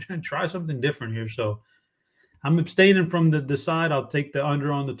shot, man. Try something different here. So I'm abstaining from the side. I'll take the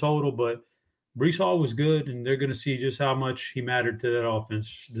under on the total, but Breece Hall was good, and they're going to see just how much he mattered to that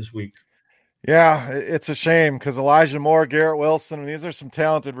offense this week. Yeah, it's a shame because Elijah Moore, Garrett Wilson, these are some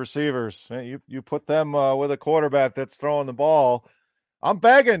talented receivers. Man, you put them with a quarterback that's throwing the ball. I'm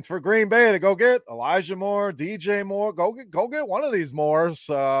begging for Green Bay to go get Elijah Moore, DJ Moore. Go get one of these Moores,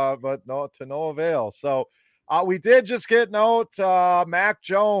 but no, to no avail. So we did just get note. Mac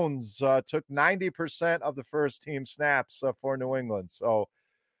Jones took 90% of the first team snaps for New England. So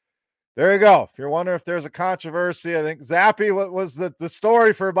there you go. If you're wondering if there's a controversy, I think Zappe was the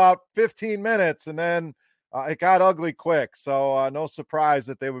story for about 15 minutes, and then it got ugly quick. So no surprise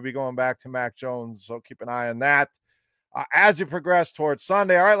that they would be going back to Mac Jones. So keep an eye on that as you progress towards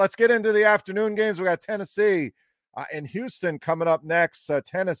Sunday. All right, let's get into the afternoon games. We got Tennessee And Houston coming up next.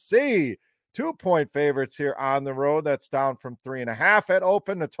 Tennessee, 2-point favorites here on the road. That's down from 3.5 at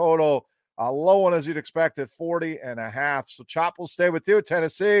open. The total low one, as you'd expect, at 40.5. So Chop will stay with you.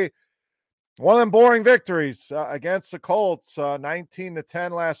 Tennessee, one of them boring victories against the Colts,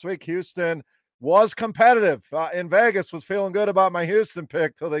 19-10 last week. Houston was competitive in Vegas, was feeling good about my Houston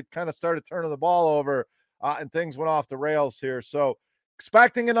pick till they kind of started turning the ball over and things went off the rails here. So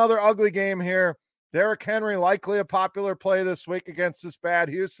expecting another ugly game here. Derrick Henry likely a popular play this week against this bad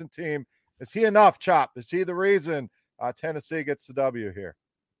Houston team. Is he enough, Chop? Is he the reason Tennessee gets the W here?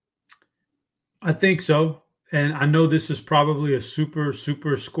 I think so. And I know this is probably a super,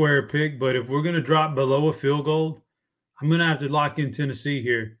 super square pick, but if we're going to drop below a field goal, I'm going to have to lock in Tennessee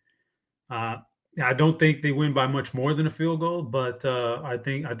here. I don't think they win by much more than a field goal, but I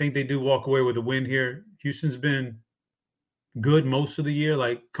think they do walk away with a win here. Houston's been good most of the year,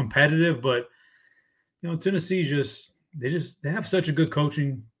 like competitive, but Tennessee they have such a good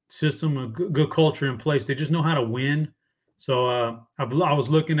coaching system, a good culture in place. They just know how to win. So I was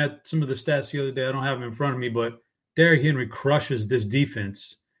looking at some of the stats the other day. I don't have them in front of me, but Derrick Henry crushes this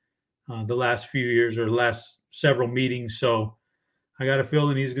defense the last few years or last several meetings. So I got a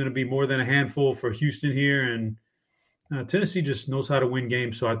feeling he's going to be more than a handful for Houston here. And Tennessee just knows how to win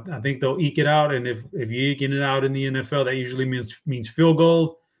games. So I think they'll eke it out. And if you eke it out in the NFL, that usually means field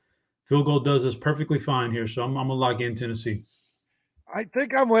goal. Field goal does us perfectly fine here. So I'm going to lock in Tennessee. I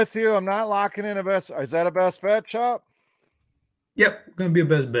think I'm with you. I'm not locking in a best. Is that a best bet, Chop? Yep, going to be a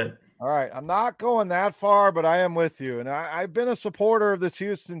best bet. All right. I'm not going that far, but I am with you. And I've been a supporter of this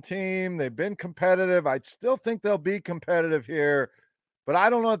Houston team. They've been competitive. I still think they'll be competitive here, but I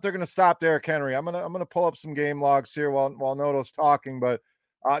don't know if they're going to stop Derrick Henry. I'm gonna pull up some game logs here while Noto's talking. But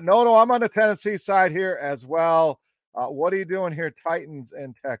Noto, I'm on the Tennessee side here as well. What are you doing here, Titans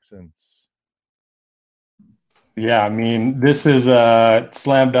and Texans? Yeah, I mean, this is a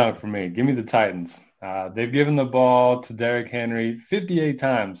slam dunk for me. Give me the Titans. They've given the ball to Derrick Henry 58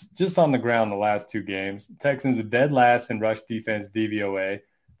 times just on the ground the last two games. The Texans are dead last in rush defense DVOA.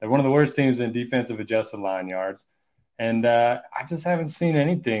 They're one of the worst teams in defensive adjusted line yards. And I just haven't seen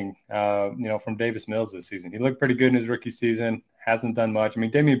anything, from Davis Mills this season. He looked pretty good in his rookie season, hasn't done much. I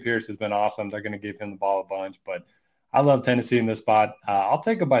mean, Dameon Pierce has been awesome. They're going to give him the ball a bunch, but I love Tennessee in this spot. I'll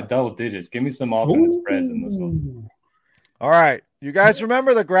take it by double digits. Give me some alternate spreads in this one. All right. You guys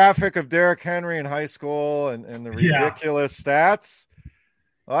remember the graphic of Derrick Henry in high school and the ridiculous stats?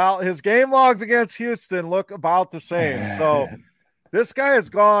 Well, his game logs against Houston look about the same. So this guy has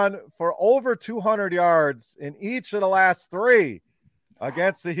gone for over 200 yards in each of the last three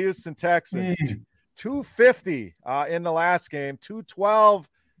against the Houston Texans. 250 in the last game, 212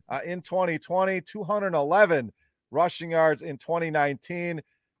 in 2020, 211 rushing yards in 2019,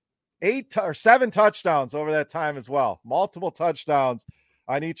 7 touchdowns over that time as well. Multiple touchdowns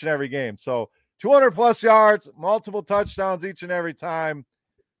on each and every game. So 200 plus yards, multiple touchdowns each and every time.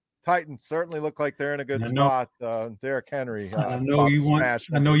 Titans certainly look like they're in a good spot. Derrick Henry. I know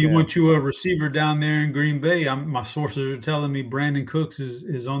you want you a receiver down there in Green Bay. My sources are telling me Brandon Cooks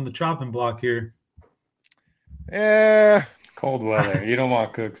is on the chopping block here. Yeah. Cold weather. You don't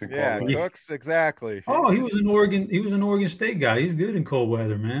want Cooks in cold weather. Yeah, Cooks, exactly. Oh, he was an Oregon State guy. He's good in cold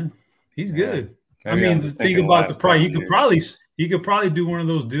weather, man. He's good. Yeah. I mean, think about the price. He could probably do one of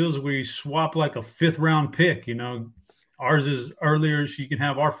those deals where you swap like a 5th round pick. Ours is earlier, so you can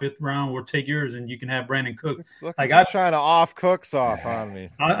have our 5th round. We'll take yours, and you can have Brandon Cooks. Look, I'm trying to off Cooks off on me.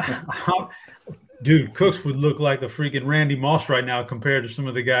 Dude, Cooks would look like a freaking Randy Moss right now compared to some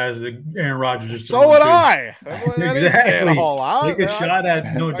of the guys that Aaron Rodgers is. So would I. Exactly. Take a shot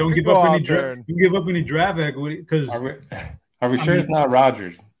at. No, don't give up any draft. Don't give up any draft equity because. Are we sure it's not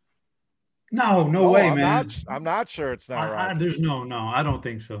Rodgers? No way, man. I'm not sure it's not Rodgers. I don't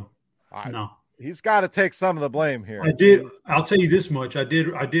think so. No. He's got to take some of the blame here. I'll tell you this much. I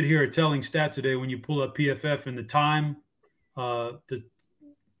did hear a telling stat today when you pull up PFF and the time,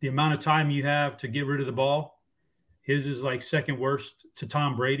 the amount of time you have to get rid of the ball. His is like second worst to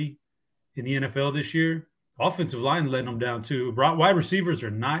Tom Brady in the NFL this year. Offensive line letting them down too. Wide receivers are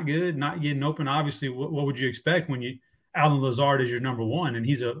not good, not getting open. Obviously, what would you expect when Alan Lazard is your number one and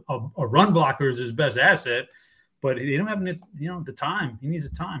he's a run blocker is his best asset, but they don't have the time. He needs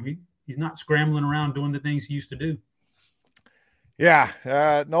the time. He's not scrambling around doing the things he used to do.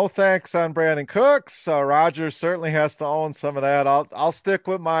 Yeah, no thanks on Brandon Cooks. Rodgers certainly has to own some of that. I'll stick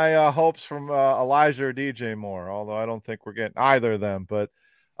with my hopes from Elijah or DJ Moore, although I don't think we're getting either of them, but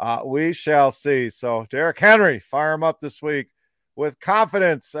we shall see. So Derrick Henry, fire him up this week with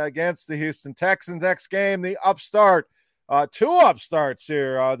confidence against the Houston Texans. Next game, the upstart Two upstarts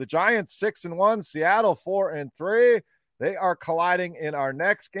here. The Giants 6-1, Seattle 4-3. They are colliding in our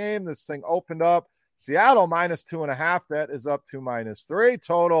next game. This thing opened up Seattle -2.5. That is up to -3.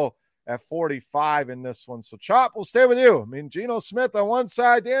 Total at 45 in this one. So, Chop, we'll stay with you. I mean, Geno Smith on one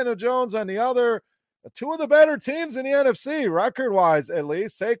side, Daniel Jones on the other. Two of the better teams in the NFC, record-wise at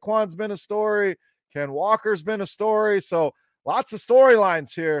least. Saquon's been a story. Ken Walker's been a story. So, lots of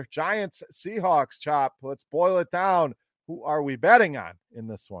storylines here. Giants, Seahawks, Chop. Let's boil it down. Who are we betting on in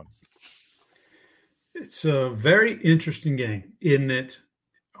this one? It's a very interesting game in that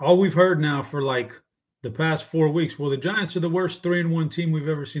all we've heard now for like the past 4 weeks, well, the Giants are the worst 3-1 team we've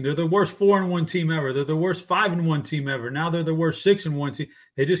ever seen. They're the worst 4-1 team ever. They're the worst 5-1 team ever. Now they're the worst 6-1 team.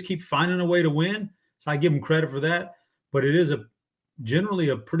 They just keep finding a way to win. So I give them credit for that. But it is generally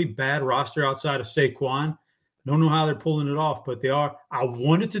a pretty bad roster outside of Saquon. Don't know how they're pulling it off, but they are. I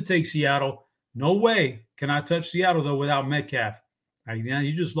wanted to take Seattle. No way can I touch Seattle, though, without Metcalf.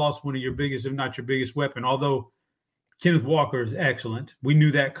 You just lost one of your biggest, if not your biggest weapon, although Kenneth Walker is excellent. We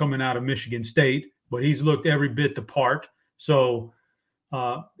knew that coming out of Michigan State, but he's looked every bit the part. So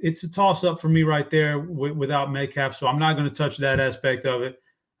it's a toss-up for me right there without Metcalf, so I'm not going to touch that aspect of it.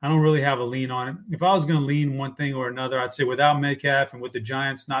 I don't really have a lean on it. If I was going to lean one thing or another, I'd say without Metcalf and with the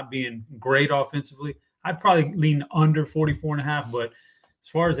Giants not being great offensively, I'd probably lean under 44.5. But as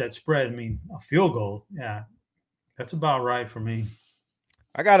far as that spread, I mean, a field goal, yeah, that's about right for me.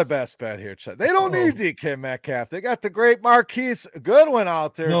 I got a best bet here, Chuck. They don't need DK Metcalf. They got the great Marquise Goodwin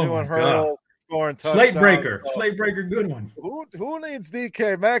out there doing hurdles, scoring touchdowns. Slate breaker Goodwin. Who needs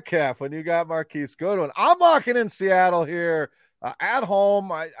DK Metcalf when you got Marquise Goodwin? I'm locking in Seattle here at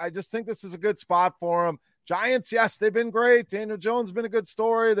home. I just think this is a good spot for them. Giants, yes, they've been great. Daniel Jones has been a good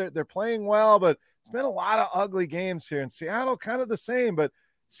story. They're playing well, but it's been a lot of ugly games here. And Seattle kind of the same, but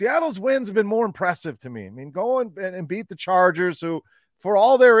Seattle's wins have been more impressive to me. I mean, go and beat the Chargers, who, for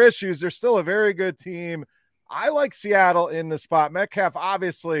all their issues, they're still a very good team. I like Seattle in the spot. Metcalf,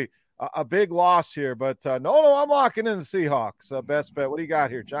 obviously, a big loss here, but no, I'm locking in the Seahawks. Best bet. What do you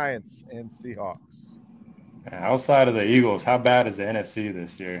got here, Giants and Seahawks? Outside of the Eagles, how bad is the NFC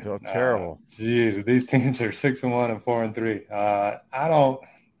this year? Oh, terrible. Geez, these teams are 6-1 and 4-3. I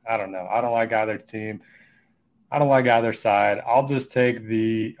don't know. I don't like either team. I don't like either side. I'll just take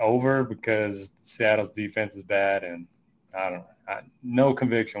the over because Seattle's defense is bad, and no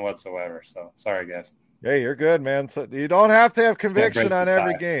conviction whatsoever. So sorry, guys. Hey, you're good, man. So you don't have to have conviction on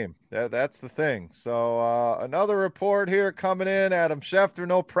every game. That's the thing. So another report here coming in. Adam Schefter,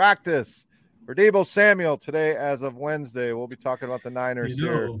 no practice for Deebo Samuel today as of Wednesday. We'll be talking about the Niners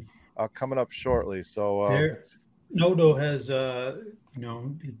here coming up shortly. So Nodo has,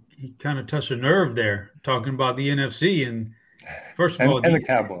 he kind of touched a nerve there talking about the NFC. And first of all, the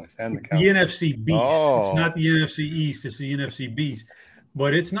Cowboys. The NFC beast. Oh. It's not the NFC East. It's the NFC beast.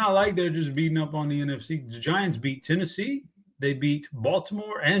 But it's not like they're just beating up on the NFC. The Giants beat Tennessee. They beat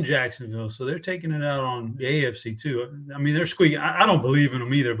Baltimore and Jacksonville. So they're taking it out on the AFC too. I mean, they're squeaking. I don't believe in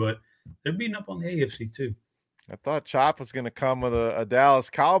them either, but they're beating up on the AFC too. I thought Chop was going to come with a Dallas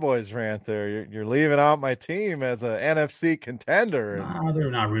Cowboys rant there. You're leaving out my team as an NFC contender. Nah, they're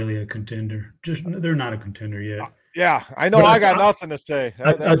not really a contender. They're not a contender yet. Yeah, I know. I got nothing to say.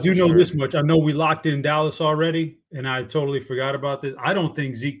 I do know this much. I know we locked in Dallas already, and I totally forgot about this. I don't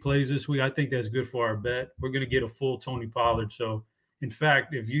think Zeke plays this week. I think that's good for our bet. We're going to get a full Tony Pollard. So, in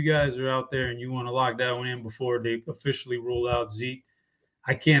fact, if you guys are out there and you want to lock that one in before they officially rule out Zeke,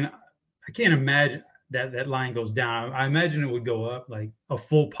 I can't imagine that line goes down. I imagine it would go up. Like a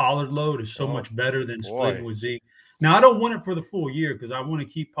full Pollard load is so much better than splitting with Zeke. Now, I don't want it for the full year because I want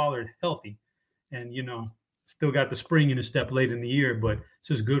to keep Pollard healthy and, still got the spring in his step late in the year, but it's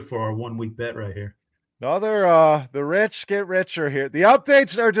just good for our 1 week bet right here. The rich get richer here. The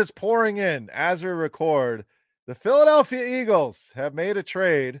updates are just pouring in as we record. The Philadelphia Eagles have made a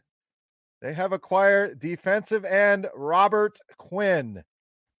trade. They have acquired defensive end Robert Quinn.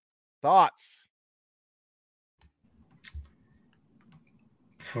 Thoughts?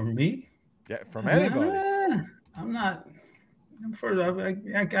 For me? Yeah, from anybody. I'm not. I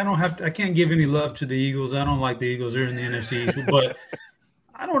don't have to, I can't give any love to the Eagles. I don't like the Eagles. They're in the NFC East, but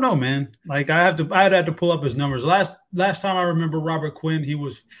I don't know, man. Like I'd have to pull up his numbers. Last time I remember Robert Quinn, he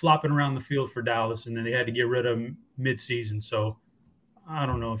was flopping around the field for Dallas, and then they had to get rid of him mid-season. So I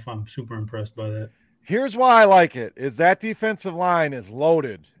don't know if I'm super impressed by that. Here's why I like it, is that defensive line is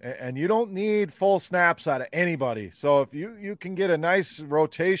loaded, and you don't need full snaps out of anybody. So if you can get a nice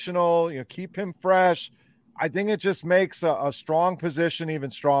rotational, keep him fresh, I think it just makes a strong position even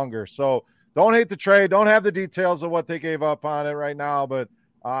stronger. So don't hate the trade. Don't have the details of what they gave up on it right now, but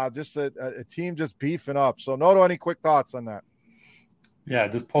Just a team just beefing up. So, Noto, any quick thoughts on that? Yeah,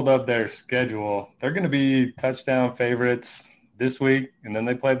 just pulled up their schedule. They're going to be touchdown favorites this week, and then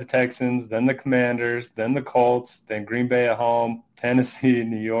they play the Texans, then the Commanders, then the Colts, then Green Bay at home, Tennessee,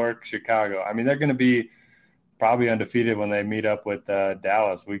 New York, Chicago. I mean, they're going to be probably undefeated when they meet up with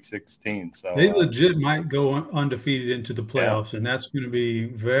Dallas week 16. So they legit might go undefeated into the playoffs, and that's going to be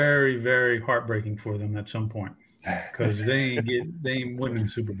very, very heartbreaking for them at some point because they ain't winning the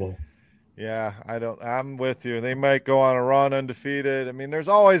Super Bowl. Yeah, I'm with you. They might go on a run undefeated. I mean, there's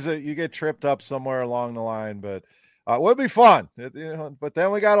always you get tripped up somewhere along the line, but it would be fun. But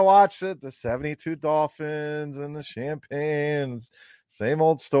then we got to watch it. The 72 Dolphins and the champagne, same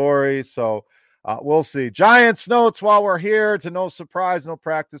old story. So we'll see. Giants notes while we're here. To no surprise, no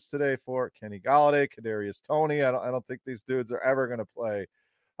practice today for Kenny Golladay, Kadarius Toney. I don't think these dudes are ever going to play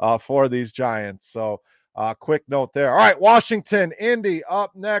for these Giants. So. Quick note there. All right, Washington, Indy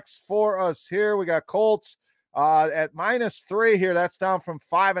up next for us here. We got Colts at -3 here. That's down from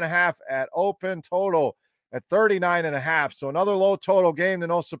 5.5 at open, total at 39.5. So another low total game, to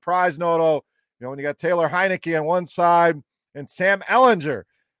no surprise, Noto. When you got Taylor Heineke on one side and Sam Ehlinger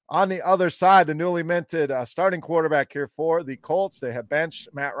on the other side, the newly minted starting quarterback here for the Colts. They have benched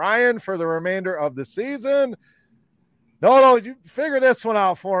Matt Ryan for the remainder of the season. No, you figure this one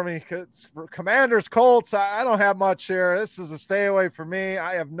out for me. Because for Commanders, Colts, I don't have much here. This is a stay away for me.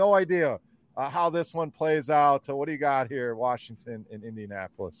 I have no idea how this one plays out. So what do you got here, Washington and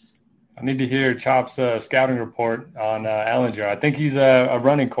Indianapolis? I need to hear Chop's scouting report on Ehlinger. I think he's a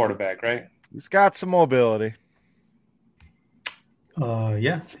running quarterback, right? He's got some mobility.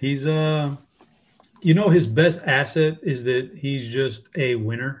 Yeah, he's his best asset is that he's just a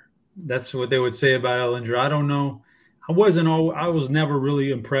winner. That's what they would say about Ehlinger. I don't know. I was never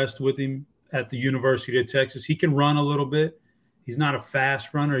really impressed with him at the University of Texas. He can run a little bit. He's not a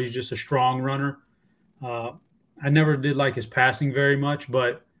fast runner. He's just a strong runner. I never did like his passing very much,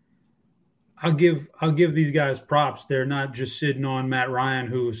 but I'll give these guys props. They're not just sitting on Matt Ryan,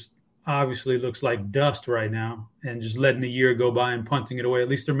 who's obviously looks like dust right now, and just letting the year go by and punting it away. At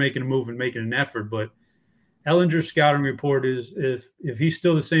least they're making a move and making an effort. But Ehlinger's scouting report is if he's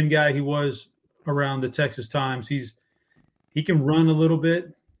still the same guy he was around the Texas Times, he can run a little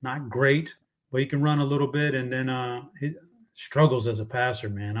bit, not great, but he can run a little bit, and then he struggles as a passer,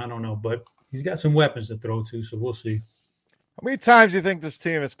 man. I don't know, but he's got some weapons to throw to, so we'll see. How many times do you think this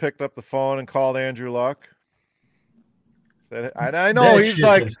team has picked up the phone and called Andrew Luck? I know he's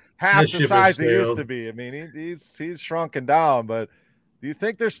like half the size he used to be. I mean, he's shrunken down, but do you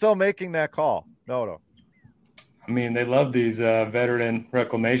think they're still making that call? No. I mean, they love these veteran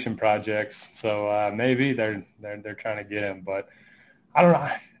reclamation projects, so maybe they're trying to get him. But I don't know.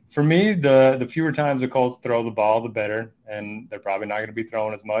 For me, the fewer times the Colts throw the ball, the better, and they're probably not going to be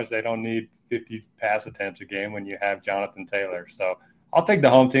throwing as much. They don't need 50 pass attempts a game when you have Jonathan Taylor. So I'll take the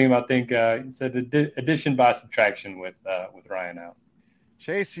home team. I think it's an addition by subtraction with Ryan out.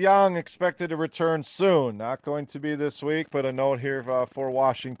 Chase Young expected to return soon. Not going to be this week, but a note here for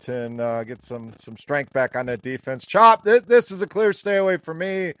Washington. Get some strength back on that defense. Chop, this is a clear stay away for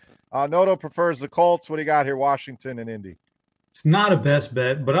me. Noto prefers the Colts. What do you got here, Washington and Indy? It's not a best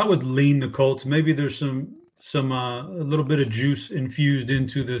bet, but I would lean the Colts. Maybe there's some a little bit of juice infused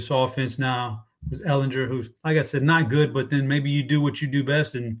into this offense now with Ehlinger, who's, like I said, not good, but then maybe you do what you do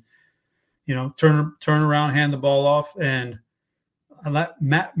best and, turn around, hand the ball off. And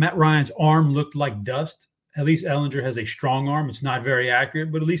Matt Ryan's arm looked like dust. At least Ehlinger has a strong arm. It's not very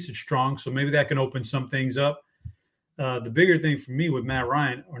accurate, but at least it's strong. So maybe that can open some things up. The bigger thing for me with Matt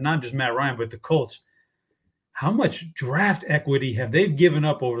Ryan, or not just Matt Ryan, but the Colts, how much draft equity have they given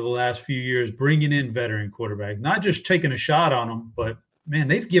up over the last few years bringing in veteran quarterbacks? Not just taking a shot on them, but, man,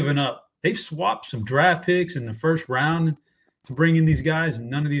 they've swapped some draft picks in the first round to bring in these guys, and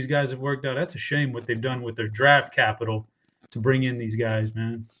none of these guys have worked out. That's a shame what they've done with their draft capital to bring in these guys,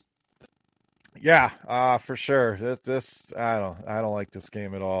 man. Yeah, for sure. This I don't like this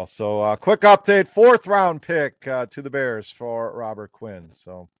game at all. So quick update, 4th round pick to the Bears for Robert Quinn.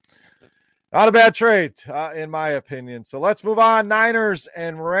 So not a bad trade, in my opinion. So let's move on. Niners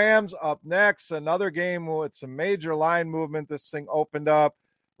and Rams up next. Another game with some major line movement. This thing opened up.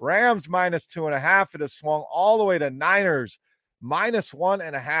 Rams -2.5. It has swung all the way to Niners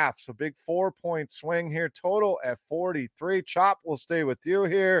 -1.5. So big 4-point swing here. Total at 43. Chop will stay with you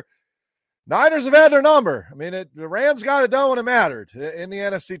here. Niners have had their number. I mean, the Rams got it done when it mattered in the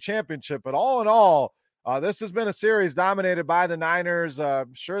NFC Championship. But all in all, this has been a series dominated by the Niners.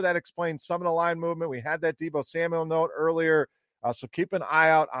 Sure, that explains some of the line movement. We had that Deebo Samuel note earlier, so keep an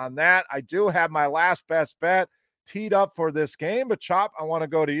eye out on that. I do have my last best bet. teed up for this game. But Chop, I want to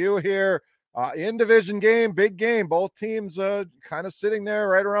go to you here. In division game, big game. Both teams kind of sitting there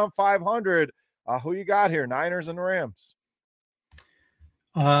right around 500. Who you got here, Niners and Rams?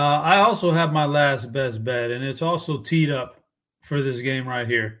 I also have my last best bet, and it's also teed up for this game right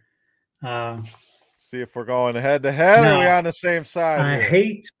here. See if we're going head to head, or are we on the same side?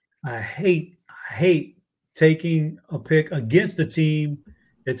 I hate taking a pick against a team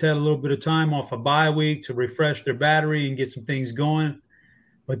that's had a little bit of time off a bye week to refresh their battery and get some things going.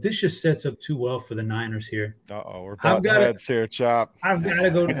 But this just sets up too well for the Niners here. We're butting heads here, Chop. I've got to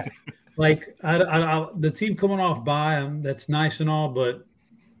go. The team coming off bye, that's nice and all, but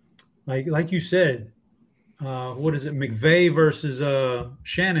like you said, what is it? McVay versus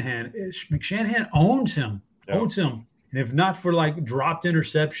Shanahan. Shanahan owns him. And if not for dropped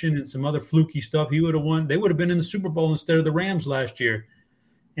interception and some other fluky stuff, he would have won. They would have been in the Super Bowl instead of the Rams last year.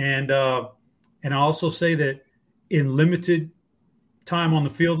 And I also say that in limited time on the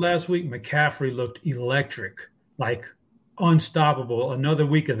field last week, McCaffrey looked electric, unstoppable. Another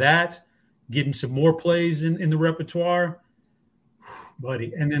week of that, getting some more plays in the repertoire,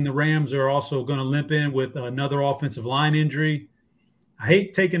 buddy. And then the Rams are also going to limp in with another offensive line injury. I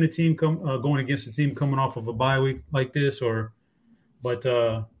hate taking a team going against a team coming off of a bye week like this, but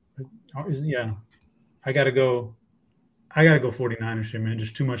I gotta go 49ers here, man.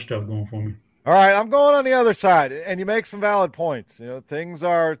 Just too much stuff going for me. All right, I'm going on the other side, and you make some valid points. Things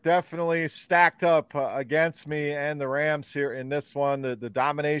are definitely stacked up against me and the Rams here in this one. The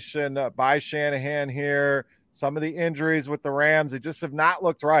domination by Shanahan here, some of the injuries with the Rams, they just have not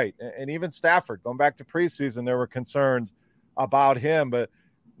looked right. And even Stafford, going back to preseason, there were concerns about him. But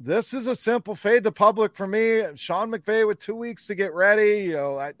this is a simple fade the public for me. Sean McVay with 2 weeks to get ready.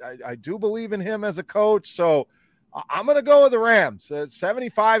 I do believe in him as a coach, so I'm going to go with the Rams.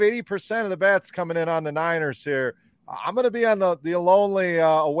 75-80% of the bets coming in on the Niners here. I'm going to be on the lonely,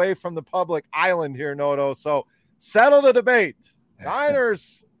 away from the public island here, Noto. So settle the debate.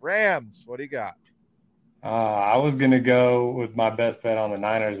 Niners, Rams, what do you got? I was going to go with my best bet on the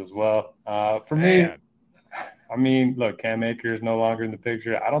Niners as well. For me, I mean, look, Cam Akers no longer in the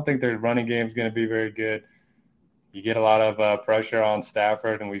picture. I don't think their running game is going to be very good. You get a lot of pressure on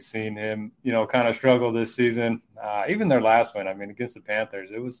Stafford, and we've seen him, kind of struggle this season. Even their last win, against the Panthers,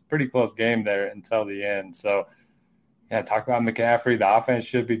 it was a pretty close game there until the end. So, talk about McCaffrey. The offense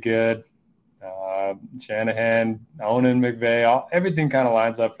should be good. Shanahan, owning McVay, everything kind of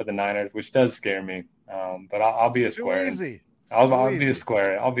lines up for the Niners, which does scare me. But I'll be a square. Too easy. I'll be a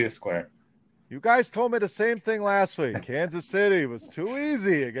square. I'll be a square. You guys told me the same thing last week. Kansas City was too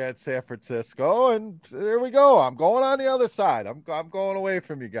easy against San Francisco, and here we go. I'm going on the other side. I'm going away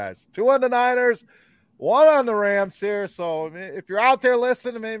from you guys. 2 on the Niners, 1 on the Rams here. So if you're out there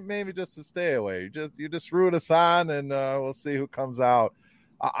listening, maybe just to stay away. You just root us on, and we'll see who comes out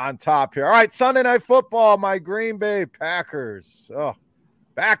on top here. All right, Sunday Night Football, my Green Bay Packers.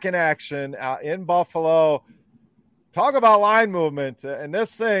 Back in action in Buffalo. Talk about line movement and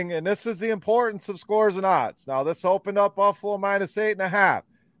this is the importance of scores and odds. Now, this opened up Buffalo -8.5.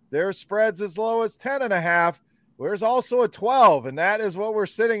 Their spreads as low as 10.5. There's also a 12, and that is what we're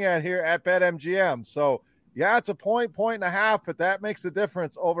sitting at here at BetMGM. So, it's a point and a half, but that makes a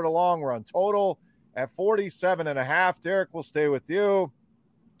difference over the long run. Total at 47.5. Derek, will stay with you.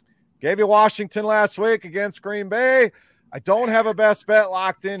 Gave you Washington last week against Green Bay. I don't have a best bet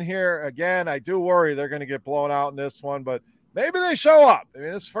locked in here. Again, I do worry they're going to get blown out in this one, but maybe they show up.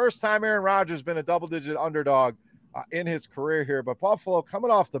 This is the first time Aaron Rodgers has been a double-digit underdog in his career here. But Buffalo coming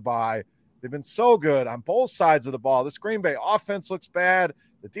off the bye, they've been so good on both sides of the ball. This Green Bay offense looks bad.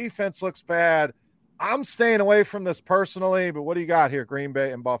 The defense looks bad. I'm staying away from this personally, but what do you got here, Green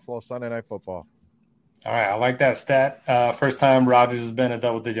Bay and Buffalo Sunday Night Football? All right, I like that stat. First time Rodgers has been a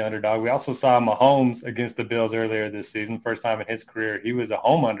double-digit underdog. We also saw Mahomes against the Bills earlier this season. First time in his career, he was a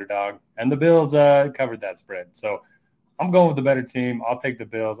home underdog, and the Bills covered that spread. So I'm going with the better team. I'll take the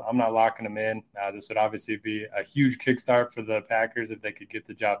Bills. I'm not locking them in. This would obviously be a huge kickstart for the Packers if they could get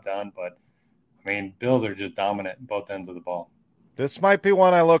the job done. But, Bills are just dominant both ends of the ball. This might be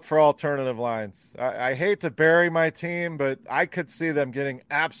one I look for alternative lines. I hate to bury my team, but I could see them getting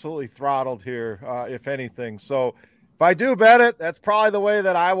absolutely throttled here, if anything. So if I do bet it, that's probably the way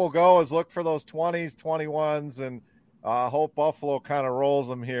that I will go, is look for those 20s, 21s, and hope Buffalo kind of rolls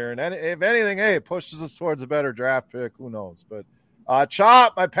them here. And if anything, it pushes us towards a better draft pick. Who knows? But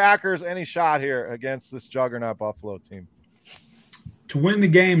Chop, my Packers, any shot here against this juggernaut Buffalo team? To win the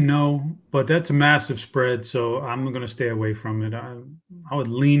game, no, but that's a massive spread, so I'm going to stay away from it. I would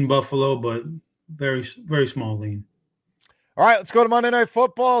lean Buffalo, but very, very small lean. All right, let's go to Monday Night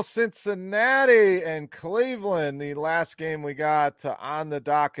Football. Cincinnati and Cleveland. The last game we got on the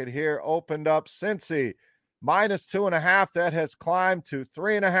docket here opened up Cincy -2.5. That has climbed to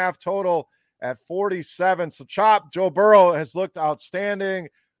 3.5 total at 47. So Chop, Joe Burrow has looked outstanding.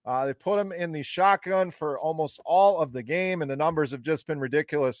 They put him in the shotgun for almost all of the game, and the numbers have just been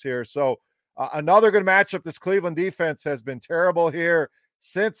ridiculous here. So another good matchup. This Cleveland defense has been terrible here.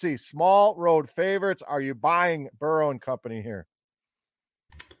 Cincy, small road favorites. Are you buying Burrow and company here?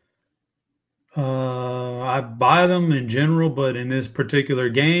 I buy them in general, but in this particular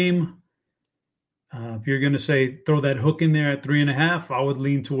game, if you're going to say throw that hook in there at 3.5, I would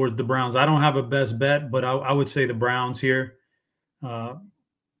lean towards the Browns. I don't have a best bet, but I would say the Browns here. Up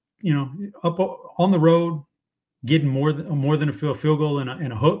on the road, getting more than a field goal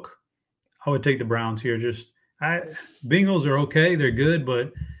and a hook, I would take the Browns here. Bengals are okay, they're good,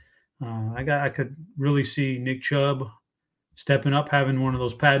 but I could really see Nick Chubb stepping up, having one of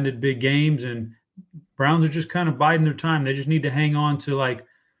those patented big games, and Browns are just kind of biding their time. They just need to hang on to like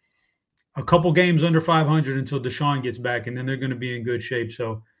a couple games under 500 until Deshaun gets back, and then they're going to be in good shape.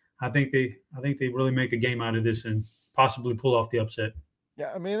 So I think they really make a game out of this and possibly pull off the upset.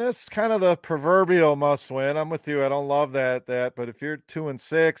 Yeah, I mean, this is kind of the proverbial must win. I'm with you. I don't love that, but if you're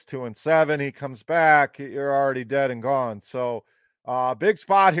 2-6, 2-7, he comes back, you're already dead and gone. So big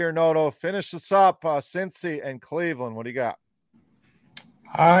spot here, Noto. Finish this up, Cincy and Cleveland. What do you got?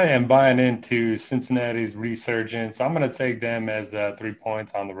 I am buying into Cincinnati's resurgence. I'm going to take them as 3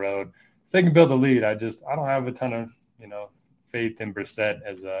 points on the road. If they can build a lead, I don't have a ton of, faith in Brissett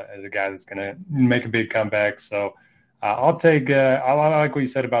as a guy that's going to make a big comeback. So I'll take I like what you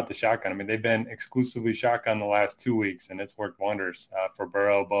said about the shotgun. I mean, they've been exclusively shotgun the last 2 weeks, and it's worked wonders for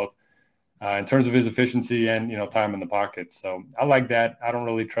Burrow, both in terms of his efficiency and, time in the pocket. So I like that. I don't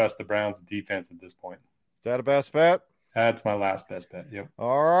really trust the Browns defense at this point. Is that a best bet? That's my last best bet. Yep.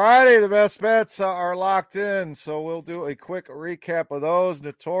 All righty. The best bets are locked in. So we'll do a quick recap of those.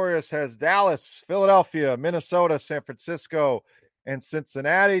 Notorious has Dallas, Philadelphia, Minnesota, San Francisco, and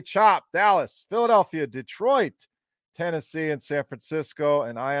Cincinnati. Chop, Dallas, Philadelphia, Detroit, Tennessee, and San Francisco.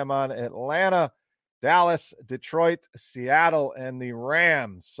 And I am on Atlanta, Dallas, Detroit, Seattle, and the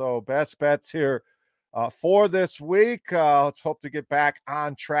Rams. So best bets here for this week. Let's hope to get back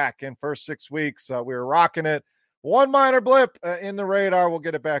on track. In first 6 weeks, we were rocking it. One minor blip in the radar. We'll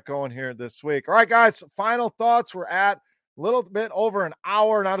get it back going here this week. All right, guys, final thoughts. We're at a little bit over an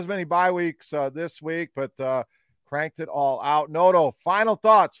hour, not as many bye weeks this week, but cranked it all out. Noto, final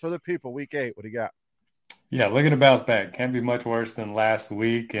thoughts for the people. Week 8, what do you got? Yeah, looking to bounce back. Can't be much worse than last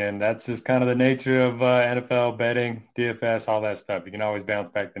week, and that's just kind of the nature of NFL betting, DFS, all that stuff. You can always bounce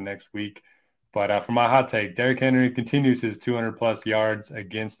back the next week. But for my hot take, Derrick Henry continues his 200-plus yards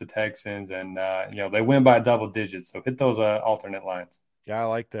against the Texans, and, they win by double digits. So hit those alternate lines. Yeah, I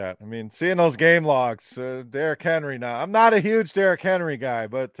like that. I mean, seeing those game logs, Derrick Henry now. I'm not a huge Derrick Henry guy,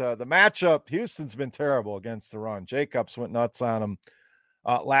 but the matchup, Houston's been terrible against the run. Jacobs went nuts on him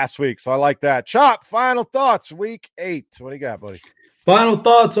last week, so I like that. Chop, final thoughts, Week 8. What do you got, buddy? Final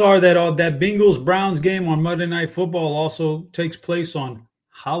thoughts are that that Bengals-Browns game on Monday Night Football also takes place on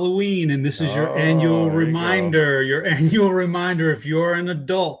Halloween, and this is your annual reminder. Your annual reminder. If you're an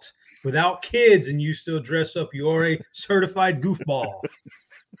adult without kids and you still dress up, you're a certified goofball.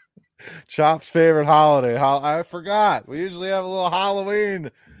 Chop's favorite holiday. I forgot. We usually have a little Halloween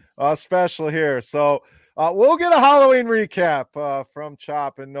special here, so we'll get a Halloween recap from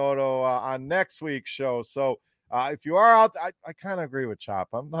Chop and Noto on next week's show. So if you are out, I kind of agree with Chop.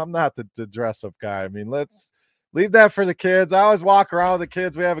 I'm not the dress up guy. I mean, let's leave that for the kids. I always walk around with the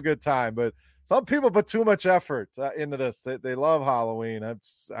kids. We have a good time, but some people put too much effort into this. They love Halloween. I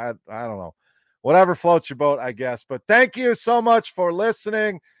don't know. Whatever floats your boat, I guess. But thank you so much for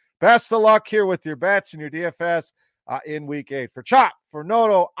listening. Best of luck here with your bets and your DFS in Week 8. For Chop, for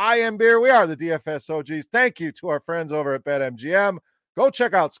Noto, I am Beer. We are the DFS OGs. Thank you to our friends over at BetMGM. Go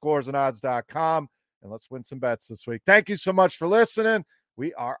check out scoresandodds.com, and let's win some bets this week. Thank you so much for listening.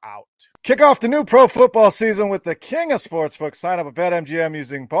 We are out. Kick off the new pro football season with the king of sportsbooks. Sign up at BetMGM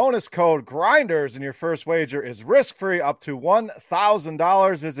using bonus code GRINDERS, and your first wager is risk-free up to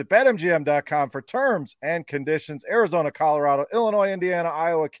 $1,000. Visit BetMGM.com for terms and conditions. Arizona, Colorado, Illinois, Indiana,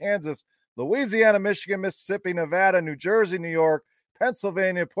 Iowa, Kansas, Louisiana, Michigan, Mississippi, Nevada, New Jersey, New York,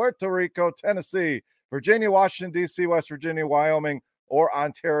 Pennsylvania, Puerto Rico, Tennessee, Virginia, Washington, D.C., West Virginia, Wyoming, or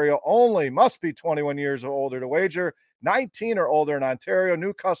Ontario only. Must be 21 years or older to wager. 19 or older in Ontario.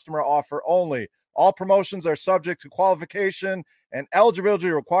 New customer offer only. All promotions are subject to qualification and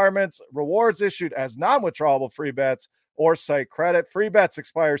eligibility requirements. Rewards issued as non-withdrawable free bets or site credit. Free bets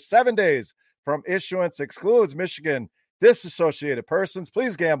expire 7 days from issuance. Excludes Michigan, disassociated persons.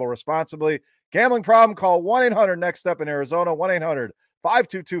 Please gamble responsibly. Gambling problem? Call 1-800-NEXT-STEP in Arizona,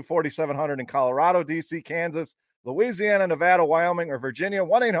 1-800-522-4700 in Colorado, D.C., Kansas, Louisiana, Nevada, Wyoming, or Virginia,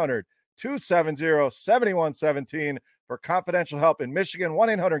 1-800-270-7117 for confidential help in Michigan,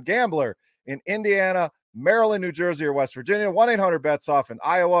 1-800-GAMBLER in Indiana, Maryland, New Jersey, or West Virginia, 1-800-BETS-OFF in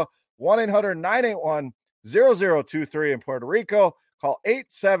Iowa, 1-800-981-0023 in Puerto Rico. Call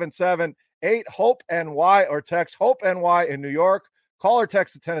 877-8-HOPE-NY or text HOPE-NY in New York. Call or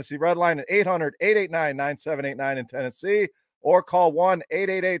text the Tennessee Red Line at 800-889-9789 in Tennessee, or call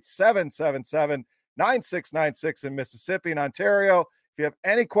 1-888-777-9696 in Mississippi and Ontario. If you have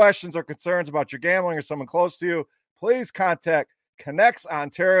any questions or concerns about your gambling or someone close to you, please contact Connects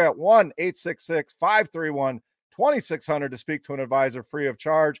Ontario at 1-866-531-2600 to speak to an advisor free of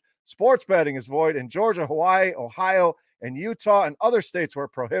charge. Sports betting is void in Georgia, Hawaii, Ohio, and Utah, and other states where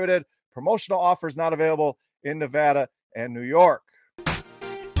prohibited. Promotional offers not available in Nevada and New York.